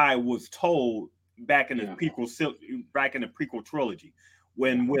than how it was told back in the prequel trilogy,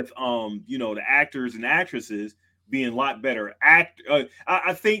 when with the actors and actresses being a lot better I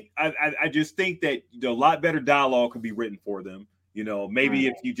just think that a lot better dialogue could be written for them. Maybe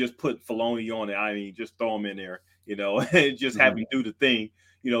if you just put Filoni on it, just throw him in there, and just have him do the thing,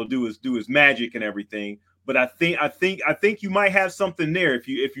 do his magic and everything. But I think you might have something there if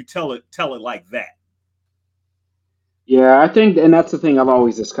you tell it like that. Yeah, I think, and that's the thing I've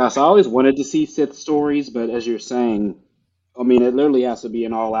always discussed. I always wanted to see Sith stories, but as you're saying, I mean, it literally has to be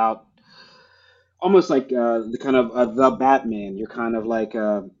an all-out, almost like the kind of the Batman. You're kind of like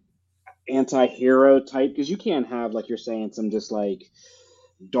a anti-hero type, because you can't have, like you're saying, some just like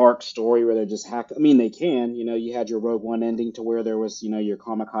dark story where they're just hacked. I mean, they can. You had your Rogue One ending to where there was, your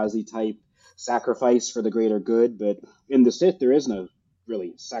kamikaze type sacrifice for the greater good, but in the Sith there is no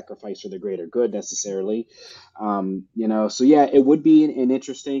really sacrifice for the greater good necessarily. So yeah, it would be an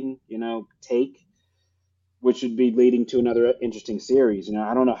interesting, take, which would be leading to another interesting series.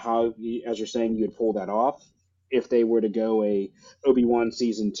 I don't know how, as you're saying, you would pull that off if they were to go a Obi-Wan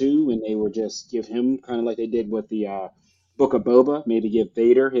season 2 and they would just give him kind of like they did with the Book of Boba, maybe give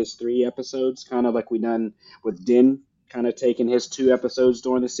Vader his 3 episodes, kind of like we done with Din, kind of taking his 2 episodes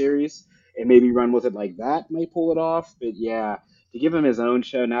during the series, and maybe run with it like that, may pull it off. But yeah, to give him his own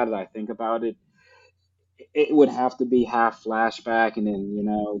show, now that I think about it, it would have to be half flashback, and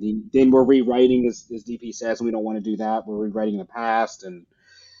then then we're rewriting, as DP says, and we don't want to do that. We're rewriting the past and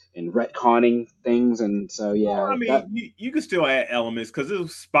retconning things, and so yeah. Well, I mean, you can still add elements, because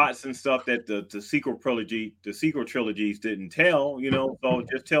there's spots and stuff that the sequel trilogies didn't tell. So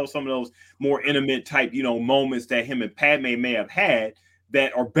just tell some of those more intimate type moments that him and Padme may have had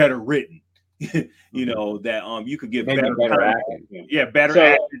that are better written. That you could get better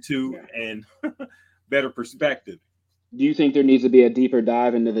attitude and better perspective. Do you think there needs to be a deeper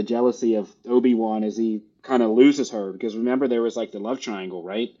dive into the jealousy of Obi-Wan as he kind of loses her? Because remember, there was like the love triangle,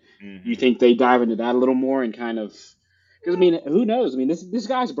 right? Mm-hmm. You think they dive into that a little more and kind of, Because I mean, who knows? I mean, this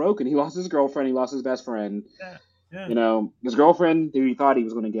guy's broken. He lost his girlfriend. He lost his best friend. Yeah, yeah. You know, his girlfriend who he thought he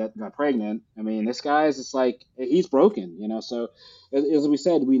was going to get got pregnant. I mean, this guy's just like he's broken. You know, so as we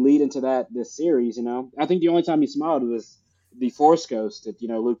said, we lead into this series. You know, I think the only time he smiled was the Force Ghost that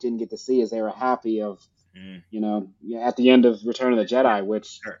Luke didn't get to see, as they were happy of at the end of Return of the Jedi,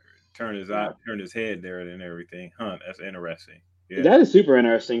 which turn his eye, turn his head there and everything. Huh? That's interesting. Yeah. That is super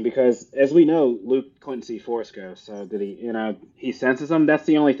interesting because, as we know, Luke couldn't see Force Ghosts. So did he? He senses them. That's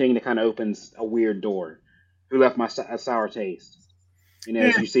the only thing that kind of opens a weird door. Who left a sour taste?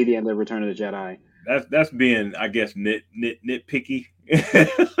 As you see the end of Return of the Jedi. That's being, I guess, nitpicky.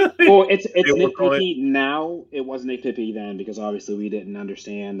 Well, it's nitpicky now. It wasn't nitpicky then because obviously we didn't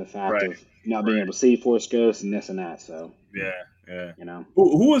understand the fact of not being able to see Force Ghosts and this and that. So yeah.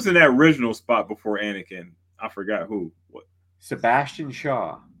 Who was in that original spot before Anakin? I forgot who. What? Sebastian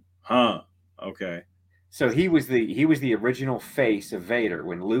Shaw. Huh. Okay. So he was the original face of Vader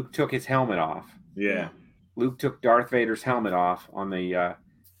when Luke took his helmet off. Yeah. Luke took Darth Vader's helmet off on the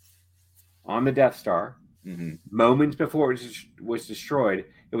Death Star. Mm-hmm. Moments before it was destroyed,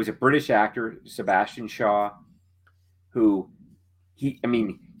 it was a British actor, Sebastian Shaw, who he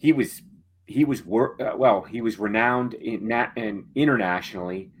was renowned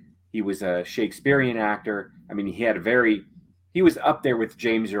internationally. He was a Shakespearean actor. I mean, he was up there with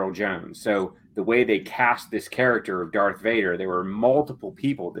James Earl Jones. So the way they cast this character of Darth Vader, there were multiple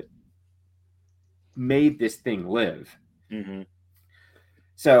people that made this thing live. Mm-hmm.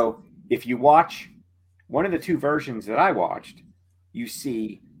 So if you watch one of the two versions that I watched, you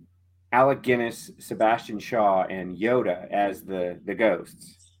see Alec Guinness, Sebastian Shaw, and Yoda as the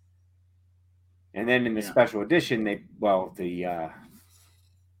ghosts. And then in the special edition, what the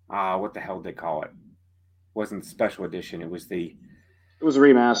hell did they call it? It wasn't the special edition. It was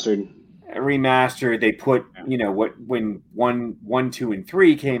remastered. Remastered. They put, when 1, 2, and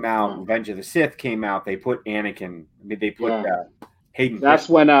 3 came out, Revenge of the Sith came out, they put Anakin. I mean, they put Hayden. That's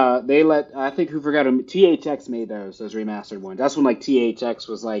when they let, I think, who forgot him, THX made those remastered ones. That's when like THX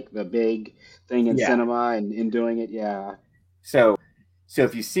was like the big thing in cinema and in doing it. Yeah. So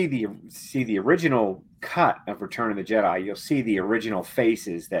if you see the original cut of Return of the Jedi, you'll see the original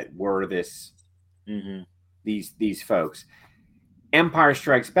faces that were these folks. Empire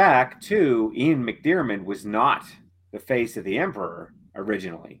Strikes Back, too, Ian McDiarmid was not the face of the Emperor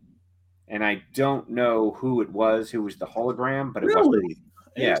originally. And I don't know who was the hologram, but it wasn't.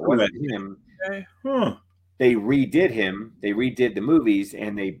 Yeah, it wasn't him. Okay. Huh. They redid him. They redid the movies,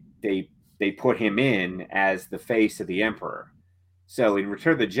 and they put him in as the face of the Emperor. So in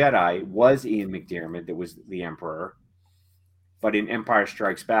Return of the Jedi, it was Ian McDiarmid that was the Emperor, but in Empire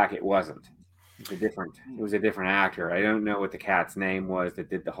Strikes Back, it wasn't. It was a different actor. I don't know what the cat's name was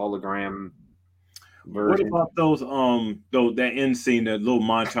that did the hologram version. What about those that end scene, the little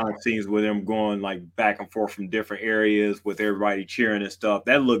montage scenes with them going like back and forth from different areas with everybody cheering and stuff?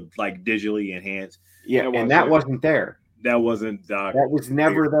 That looked like digitally enhanced. Yeah, that wasn't there. That wasn't. That was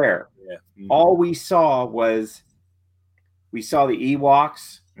never there. Yeah. Mm-hmm. All we saw was the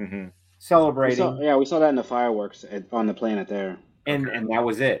Ewoks celebrating. We saw that in the fireworks on the planet there, and that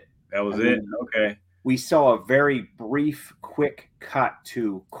was it. That was it. Okay. We saw a very brief, quick cut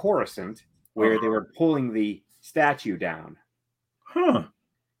to Coruscant where they were pulling the statue down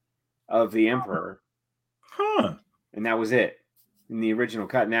of the Emperor. And that was it in the original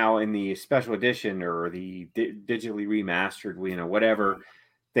cut. Now in the special edition or the digitally remastered, whatever,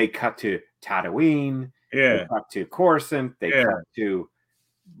 they cut to Tatooine. Yeah. They cut to Coruscant. They cut to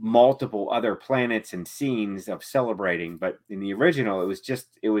multiple other planets and scenes of celebrating, but in the original it was just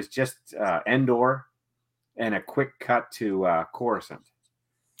Endor and a quick cut to Coruscant.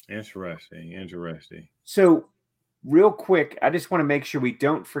 Interesting. So real quick, I just want to make sure we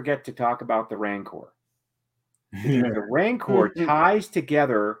don't forget to talk about the Rancor. The Rancor ties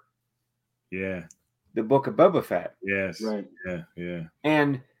together the Book of Boba Fett. Yes. Right. Yeah.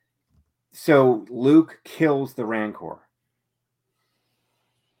 And so Luke kills the Rancor.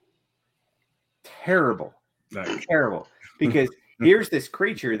 Terrible, because here's this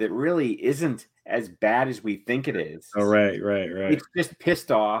creature that really isn't as bad as we think it is. Oh, right. It's just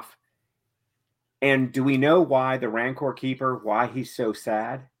pissed off. And do we know why the Rancor Keeper, why he's so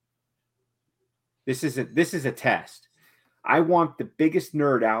sad? This is a test. I want the biggest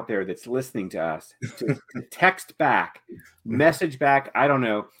nerd out there that's listening to us to text back, message back. I don't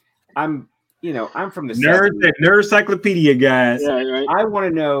know. I'm from the Nerd Cyclopedia, guys. Yeah, right. I want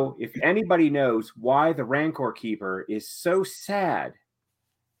to know if anybody knows why the Rancor Keeper is so sad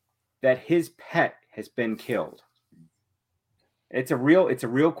that his pet has been killed. It's a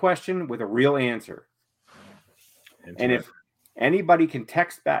real question with a real answer. And if anybody can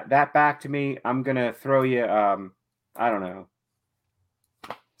text that back to me, I'm gonna throw you I don't know,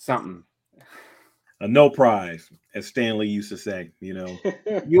 something. A no prize, as Stanley used to say,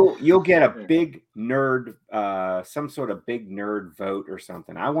 You'll get a big nerd, some sort of big nerd vote or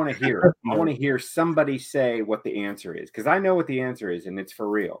something. I want to hear it. I want to hear somebody say what the answer is, because I know what the answer is, and it's for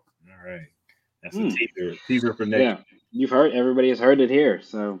real. All right, that's a teaser for next. Yeah, you've heard. Everybody has heard it here,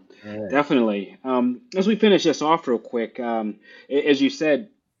 so definitely. As we finish this off real quick, as you said,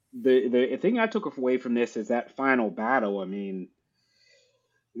 the thing I took away from this is that final battle. I mean,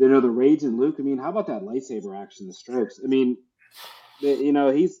 the Rage and Luke. I mean, how about that lightsaber action, the strokes? I mean,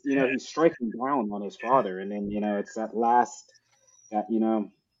 he's striking down on his father, and then it's that last that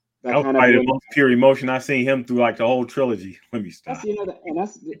that kind of the most pure emotion I've seen him through like the whole trilogy. Let me stop.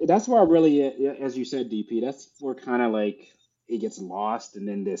 That's where I really, as you said, DP. That's where kind of like it gets lost, and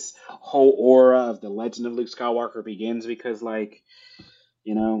then this whole aura of the legend of Luke Skywalker begins because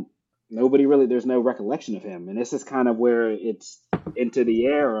nobody really, there's no recollection of him, and this is kind of where it's into the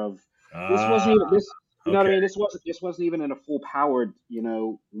air of this wasn't even this. You know what I mean? This wasn't even in a full powered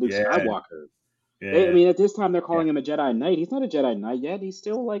Luke Skywalker. Yeah. I mean, at this time they're calling him a Jedi Knight. He's not a Jedi Knight yet. He's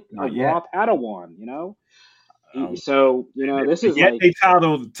still like a raw Padawan. So this is like they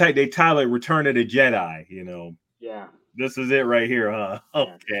title Return of the Jedi. Yeah. This is it right here, huh?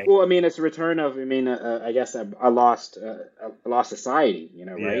 Okay. Well, I mean, it's a return of. I mean, I guess a lost society.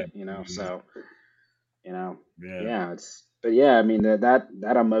 Right? So. Yeah. It's. But yeah, I mean that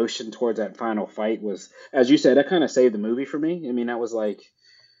emotion towards that final fight was, as you said, that kind of saved the movie for me. I mean, that was like,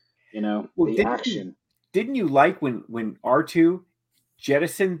 the action. Didn't you like when R2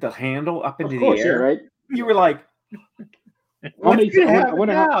 jettisoned the handle up into the air? Yeah, right? You were like, how many caught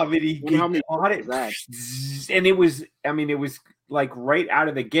it, and it was. I mean, it was like right out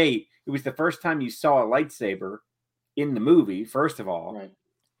of the gate. It was the first time you saw a lightsaber in the movie, first of all, right?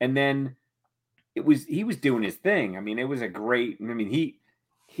 And then he was doing his thing. I mean, it was a great. I mean,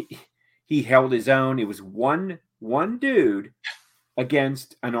 he held his own. It was one dude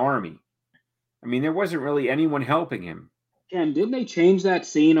against an army. I mean, there wasn't really anyone helping him. And didn't they change that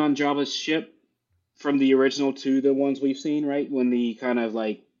scene on Jabba's ship from the original to the ones we've seen, right? When he kind of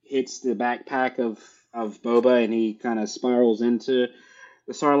like hits the backpack of Boba and he kind of spirals into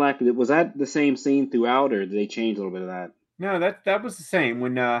the Sarlacc. Was that the same scene throughout, or did they change a little bit of that? No, that was the same.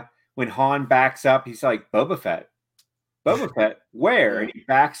 When Han backs up, he's like, Boba Fett, where? And he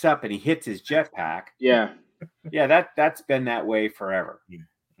backs up and he hits his jetpack. Yeah. Yeah, that's been that way forever.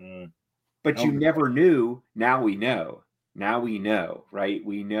 But you never knew. Now we know. Right?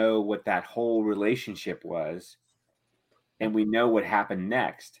 We know what that whole relationship was, and we know what happened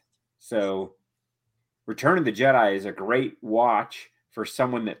next. So Return of the Jedi is a great watch for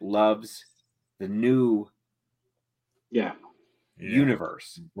someone that loves the new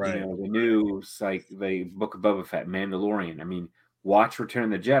universe. Right. The new, like the Book of Boba Fett, Mandalorian. I mean, watch Return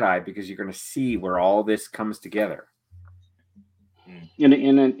of the Jedi because you're going to see where all this comes together.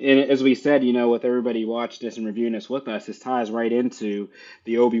 And as we said, with everybody watching this and reviewing this with us, this ties right into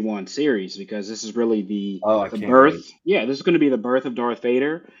the Obi-Wan series because this is really the birth. Wait. Yeah, this is going to be the birth of Darth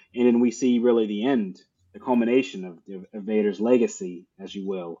Vader, and then we see really the end, the culmination of Vader's legacy, as you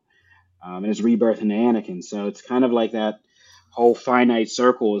will, and his rebirth into Anakin. So it's kind of like that whole finite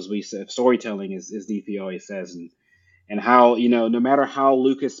circle, as we said, storytelling, as DP always says, and how no matter how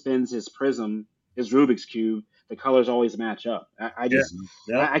Lucas spins his prism, his Rubik's cube, the colors always match up. I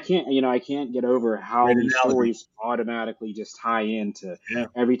can't get over how these stories automatically just tie into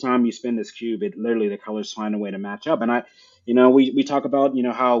every time you spin this cube. It literally, the colors find a way to match up. And we talk about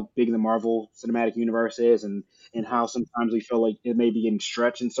how big the Marvel Cinematic Universe is, and how sometimes we feel like it may be getting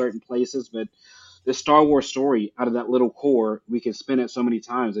stretched in certain places, but the Star Wars story, out of that little core, we can spin it so many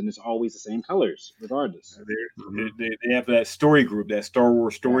times, and it's always the same colors, regardless. They have that story group, that Star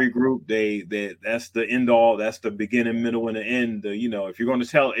Wars story group. That's the end all. That's the beginning, middle, and the end. If you're going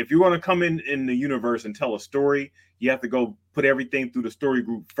to come in the universe and tell a story, you have to go put everything through the story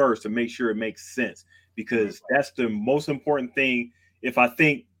group first to make sure it makes sense, because that's the most important thing. If I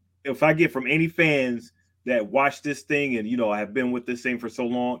get from any fans that watch this thing and have been with this thing for so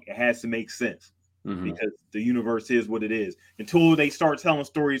long, it has to make sense. Because the universe is what it is. Until they start telling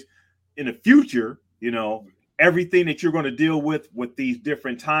stories in the future, everything that you're going to deal with these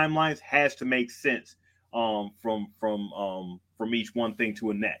different timelines has to make sense from each one thing to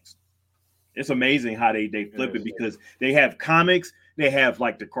the next. It's amazing how they flip it, because they have comics, they have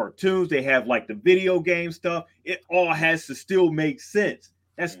like the cartoons, they have like the video game stuff. It all has to still make sense.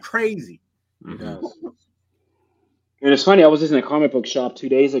 That's crazy. It does. And it's funny, I was just in a comic book shop 2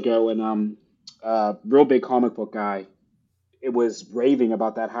 days ago, and real big comic book guy, it was raving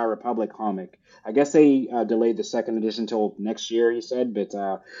about that High Republic comic. I guess they delayed the second edition till next year, he said, but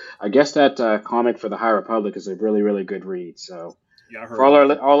I guess that comic for the High Republic is a really, really good read. So Yeah, I for heard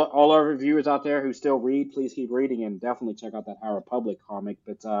about that. all our reviewers out there who still read, please keep reading and definitely check out that High Republic comic.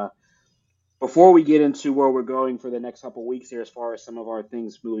 But before we get into where we're going for the next couple weeks here, as far as some of our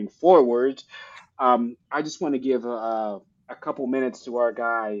things moving forward, I just want to give a couple minutes to our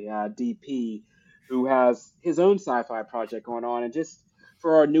guy DP, who has his own sci-fi project going on, and just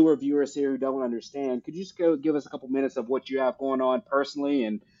for our newer viewers here who don't understand, could you just go give us a couple minutes of what you have going on personally,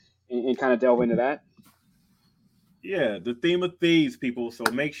 and kind of delve into that? Yeah, the theme of thieves, people. So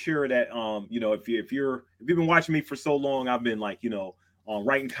make sure that if you've been watching me for so long, I've been like,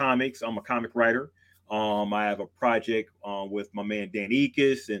 writing comics. I'm a comic writer. I have a project with my man Dan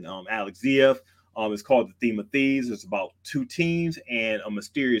Ekus and Alex Zieff. It's called The Theme of Thieves. It's about two teams and a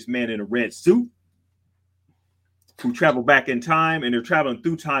mysterious man in a red suit who travel back in time, and they're traveling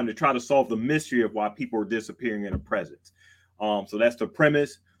through time to try to solve the mystery of why people are disappearing in the present. So that's the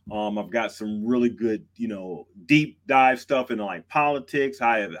premise. I've got some really good, deep dive stuff into like politics,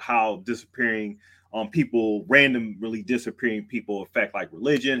 how disappearing randomly disappearing people affect like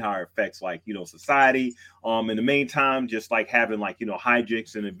religion, how it affects like, society. In the meantime, just like having like,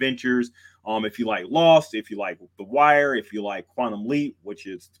 hijinks and adventures. If you like Lost, if you like The Wire, if you like Quantum Leap, which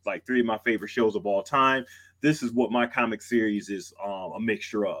is like three of my favorite shows of all time, this is what my comic series is a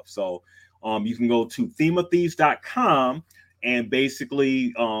mixture of. So you can go to themeofthieves.com and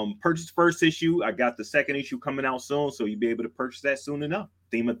basically purchase the first issue. I got the second issue coming out soon, so you'll be able to purchase that soon enough.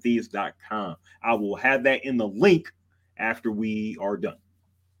 Themeofthieves.com. I will have that in the link after we are done.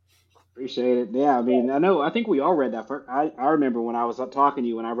 Appreciate it. Yeah, I mean, I think we all read that first. I remember when I was talking to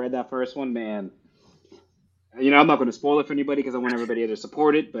you when I read that first one, man. I'm not going to spoil it for anybody because I want everybody to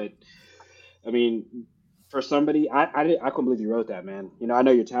support it. But I mean, for somebody, I couldn't believe you wrote that, man. I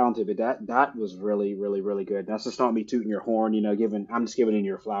know you're talented, but that was really, really, really good. That's just not me tooting your horn. I'm just giving in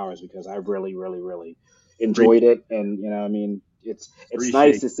your flowers because I really, really, really enjoyed it. And I mean, it's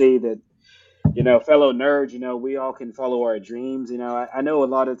nice to see that. Fellow nerds, we all can follow our dreams. I know a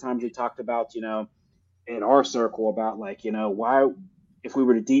lot of times we talked about, in our circle about like, why, if we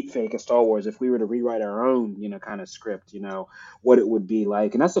were to deep fake a Star Wars, if we were to rewrite our own, kind of script, what it would be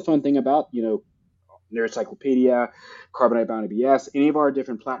like. And that's the fun thing about, Nerdcyclopedia, Carbonite Bounty BS, any of our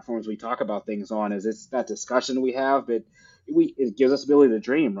different platforms we talk about things on is it's that discussion we have, but it gives us the ability to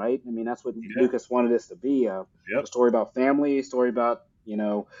dream, right? I mean, that's what Lucas wanted this to be, a story about family, a story about,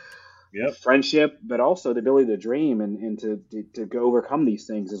 friendship, but also the ability to dream and to go overcome these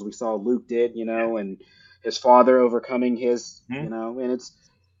things, as we saw Luke did, and his father overcoming his, and it's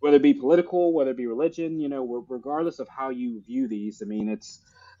whether it be political, whether it be religion, regardless of how you view these. I mean, it's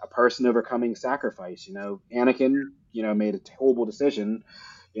a person overcoming sacrifice. Anakin, made a horrible decision.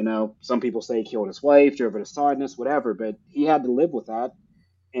 Some people say he killed his wife, drove her to sadness, whatever, but he had to live with that.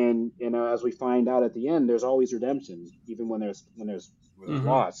 And as we find out at the end, there's always redemption, even when there's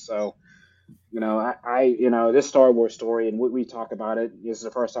loss. So, this Star Wars story, and we talk about it. This is the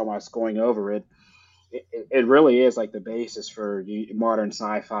first time I was going over it. It really is like the basis for modern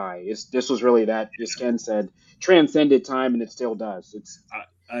sci-fi. This was really that, as Ken said, transcended time, and it still does. It's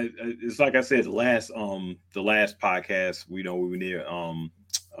like I said, the last podcast, we were near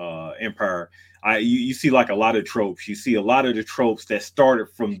Empire. You see like a lot of tropes. You see a lot of the tropes that started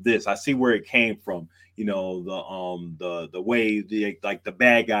from this. I see where it came from. The way the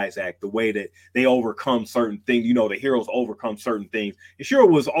bad guys act, the way that they overcome certain things. The heroes overcome certain things. And sure,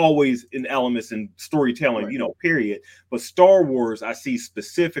 it was always in elements in storytelling, right. Period. But Star Wars, I see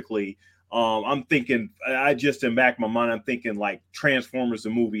specifically. I'm thinking, I just in back of my mind, I'm thinking like Transformers, the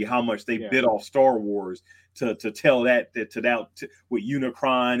movie, how much they bit off Star Wars to tell that with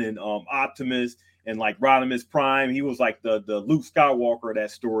Unicron and Optimus and like Rodimus Prime. He was like the Luke Skywalker of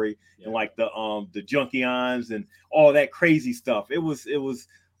that story, and like the Junkions and all that crazy stuff. It was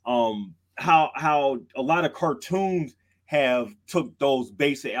how a lot of cartoons have took those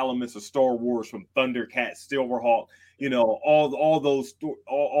basic elements of Star Wars from Thundercats, Silverhawk, all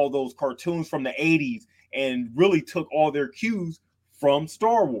those cartoons from the 80s, and really took all their cues from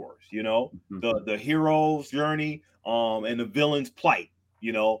Star Wars, the hero's journey, and the villain's plight,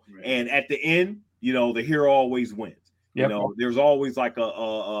 right. And at the end, the hero always wins. Yep. There's always like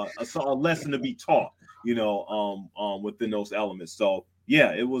a lesson to be taught, within those elements. So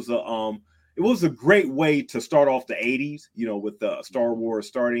yeah, it was a great way to start off the 80s, with the Star Wars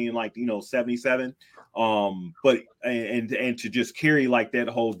starting in like 77, but to just carry like that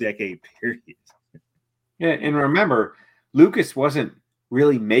whole decade period. Yeah, and remember, Lucas wasn't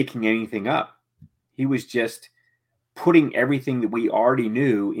really making anything up. He was just putting everything that we already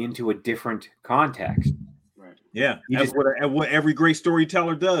knew into a different context. Right. Yeah, that's what every great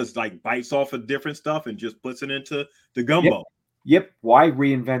storyteller does, like bites off of different stuff and just puts it into the gumbo. Yep. Why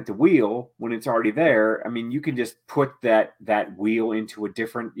reinvent the wheel when it's already there? I mean, you can just put that wheel into a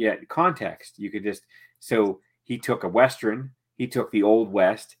different context. You could just, so he took a Western, he took the Old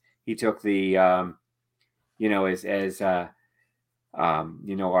West, he took the we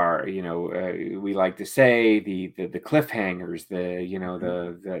like to say the cliffhangers,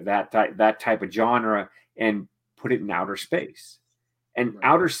 that type of genre, and put it in outer space. And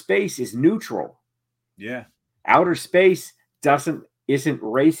outer space is neutral. Yeah. Outer space isn't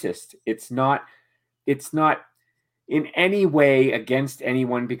racist. It's not in any way against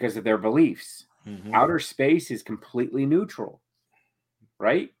anyone because of their beliefs. Mm-hmm. Outer space is completely neutral.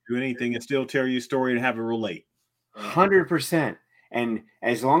 Right? Do anything and still tell your story and have it relate. 100%. And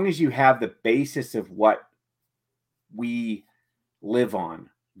as long as you have the basis of what we live on,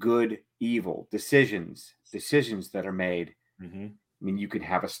 good, evil, decisions that are made, I mean, you could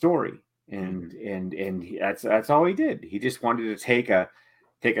have a story. And that's all he did. He just wanted to take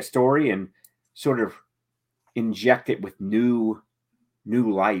a story and sort of inject it with new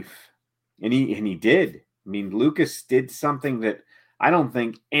life. And he did. I mean, Lucas did something that I don't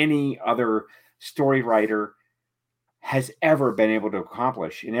think any other story writer has ever been able to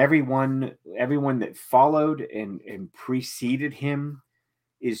accomplish. And everyone that followed and preceded him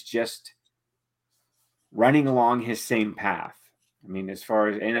is just running along his same path. I mean, as far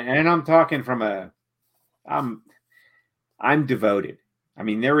as, and I'm talking from I'm devoted. I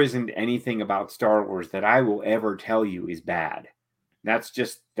mean, there isn't anything about Star Wars that I will ever tell you is bad. That's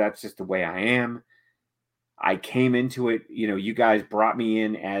just the way I am. I came into it, you guys brought me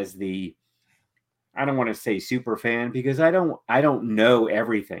in as I don't want to say super fan because I don't know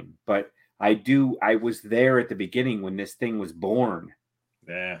everything, but I was there at the beginning when this thing was born.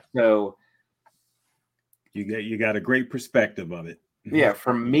 Yeah. So you got a great perspective of it. Yeah,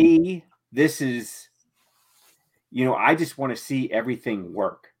 for me, this is, I just want to see everything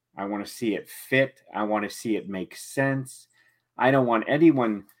work. I want to see it fit. I want to see it make sense. I don't want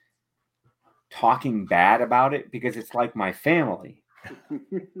anyone talking bad about it because it's like my family.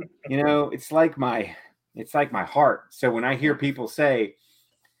 It's like my heart. So when I hear people say,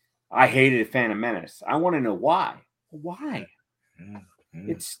 I hated Phantom Menace, I want to know why. Why?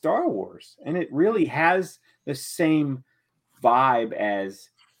 It's Star Wars, and it really has the same vibe as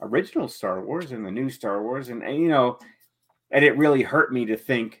original Star Wars and the new Star Wars, and it really hurt me to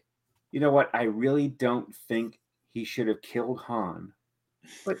think, what? I really don't think he should have killed Han,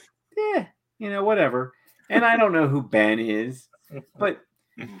 but whatever. And I don't know who Ben is, but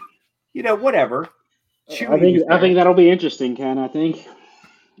whatever. I think that'll be interesting, Ken. I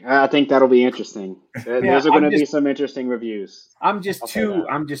think that'll be interesting. Those are going to be some interesting reviews. I'm just too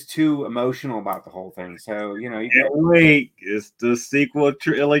emotional about the whole thing. So you can't wait. It's the sequel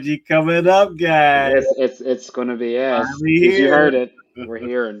trilogy coming up, guys. It's going to be you heard it. We're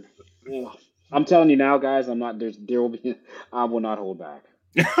hearing. I'm telling you now, guys. I will not hold back.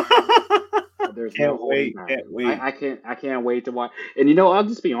 There's no holding back. Can't wait. I can't wait to watch. And I'll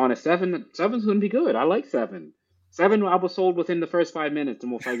just be honest. Seven's going to be good. I like 7. 7, I was sold within the first 5 minutes,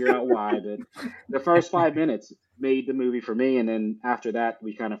 and we'll figure out why. But the first 5 minutes made the movie for me, and then after that,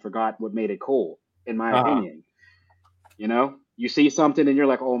 we kind of forgot what made it cool, in my opinion. You see something, and you're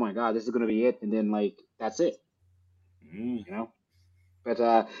like, "Oh my god, this is going to be it," and then that's it.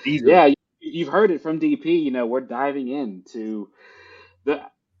 But you've heard it from DP. We're diving into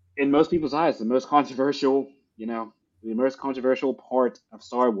in most people's eyes, the most controversial, the most controversial part of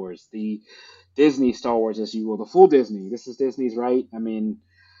Star Wars, the Disney Star Wars, as you will, the full Disney. This is Disney's, right? I mean,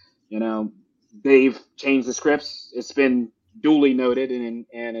 they've changed the scripts. It's been duly noted, and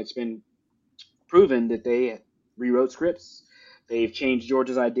it's been proven that they rewrote scripts. They've changed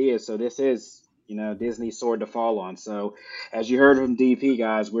George's ideas, so this is, Disney's sword to fall on. So, as you heard from DP,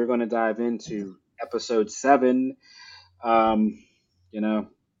 guys, we're going to dive into Episode 7. And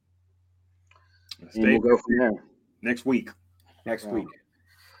we'll go from there. Next week. Next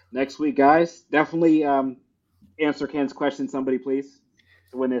week, guys. Definitely answer Ken's question, somebody, please.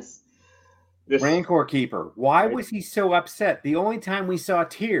 To win this Rancor Keeper. Why was he so upset? The only time we saw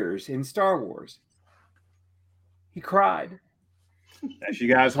tears in Star Wars, he cried. That's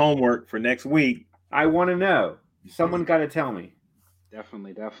you guys' homework for next week. I want to know. Someone got to tell me.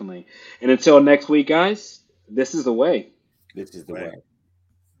 Definitely. And until next week, guys, this is the way. This is the way.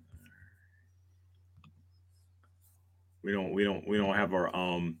 We don't have our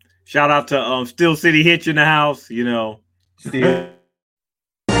shout out to Steel City Hitch in the house, Steel